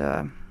just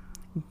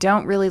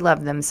don't really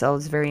love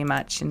themselves very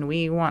much, and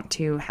we want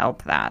to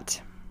help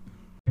that.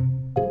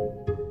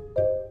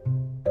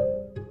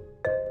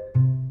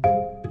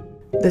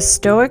 The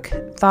Stoic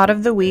Thought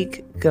of the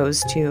Week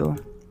goes to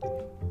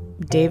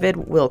David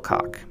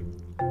Wilcock.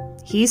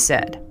 He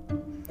said,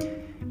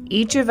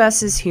 "Each of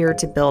us is here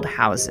to build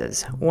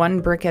houses,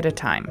 one brick at a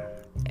time.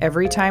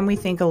 Every time we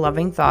think a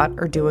loving thought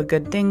or do a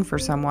good thing for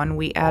someone,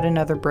 we add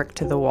another brick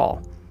to the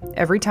wall.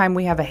 Every time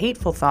we have a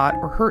hateful thought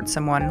or hurt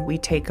someone, we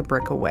take a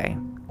brick away.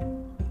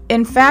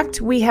 In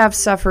fact, we have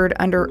suffered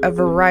under a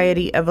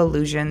variety of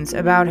illusions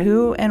about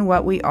who and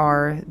what we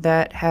are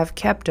that have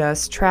kept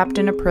us trapped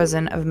in a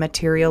prison of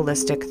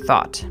materialistic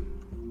thought.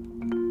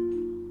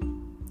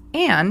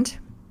 And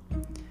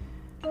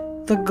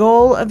the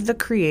goal of the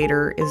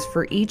Creator is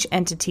for each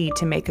entity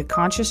to make a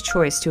conscious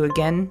choice to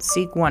again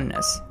seek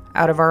oneness,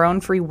 out of our own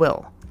free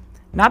will,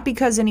 not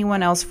because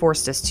anyone else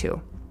forced us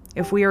to.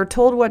 If we are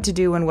told what to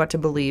do and what to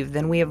believe,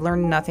 then we have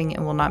learned nothing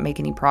and will not make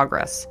any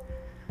progress.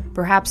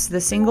 Perhaps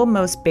the single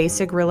most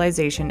basic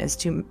realization is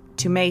to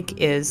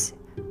make is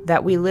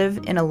that we live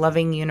in a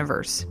loving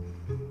universe.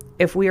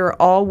 If we are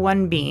all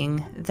one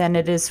being, then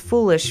it is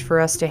foolish for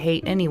us to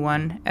hate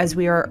anyone, as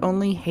we are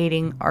only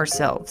hating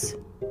ourselves.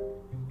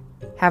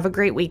 Have a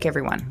great week,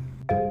 everyone.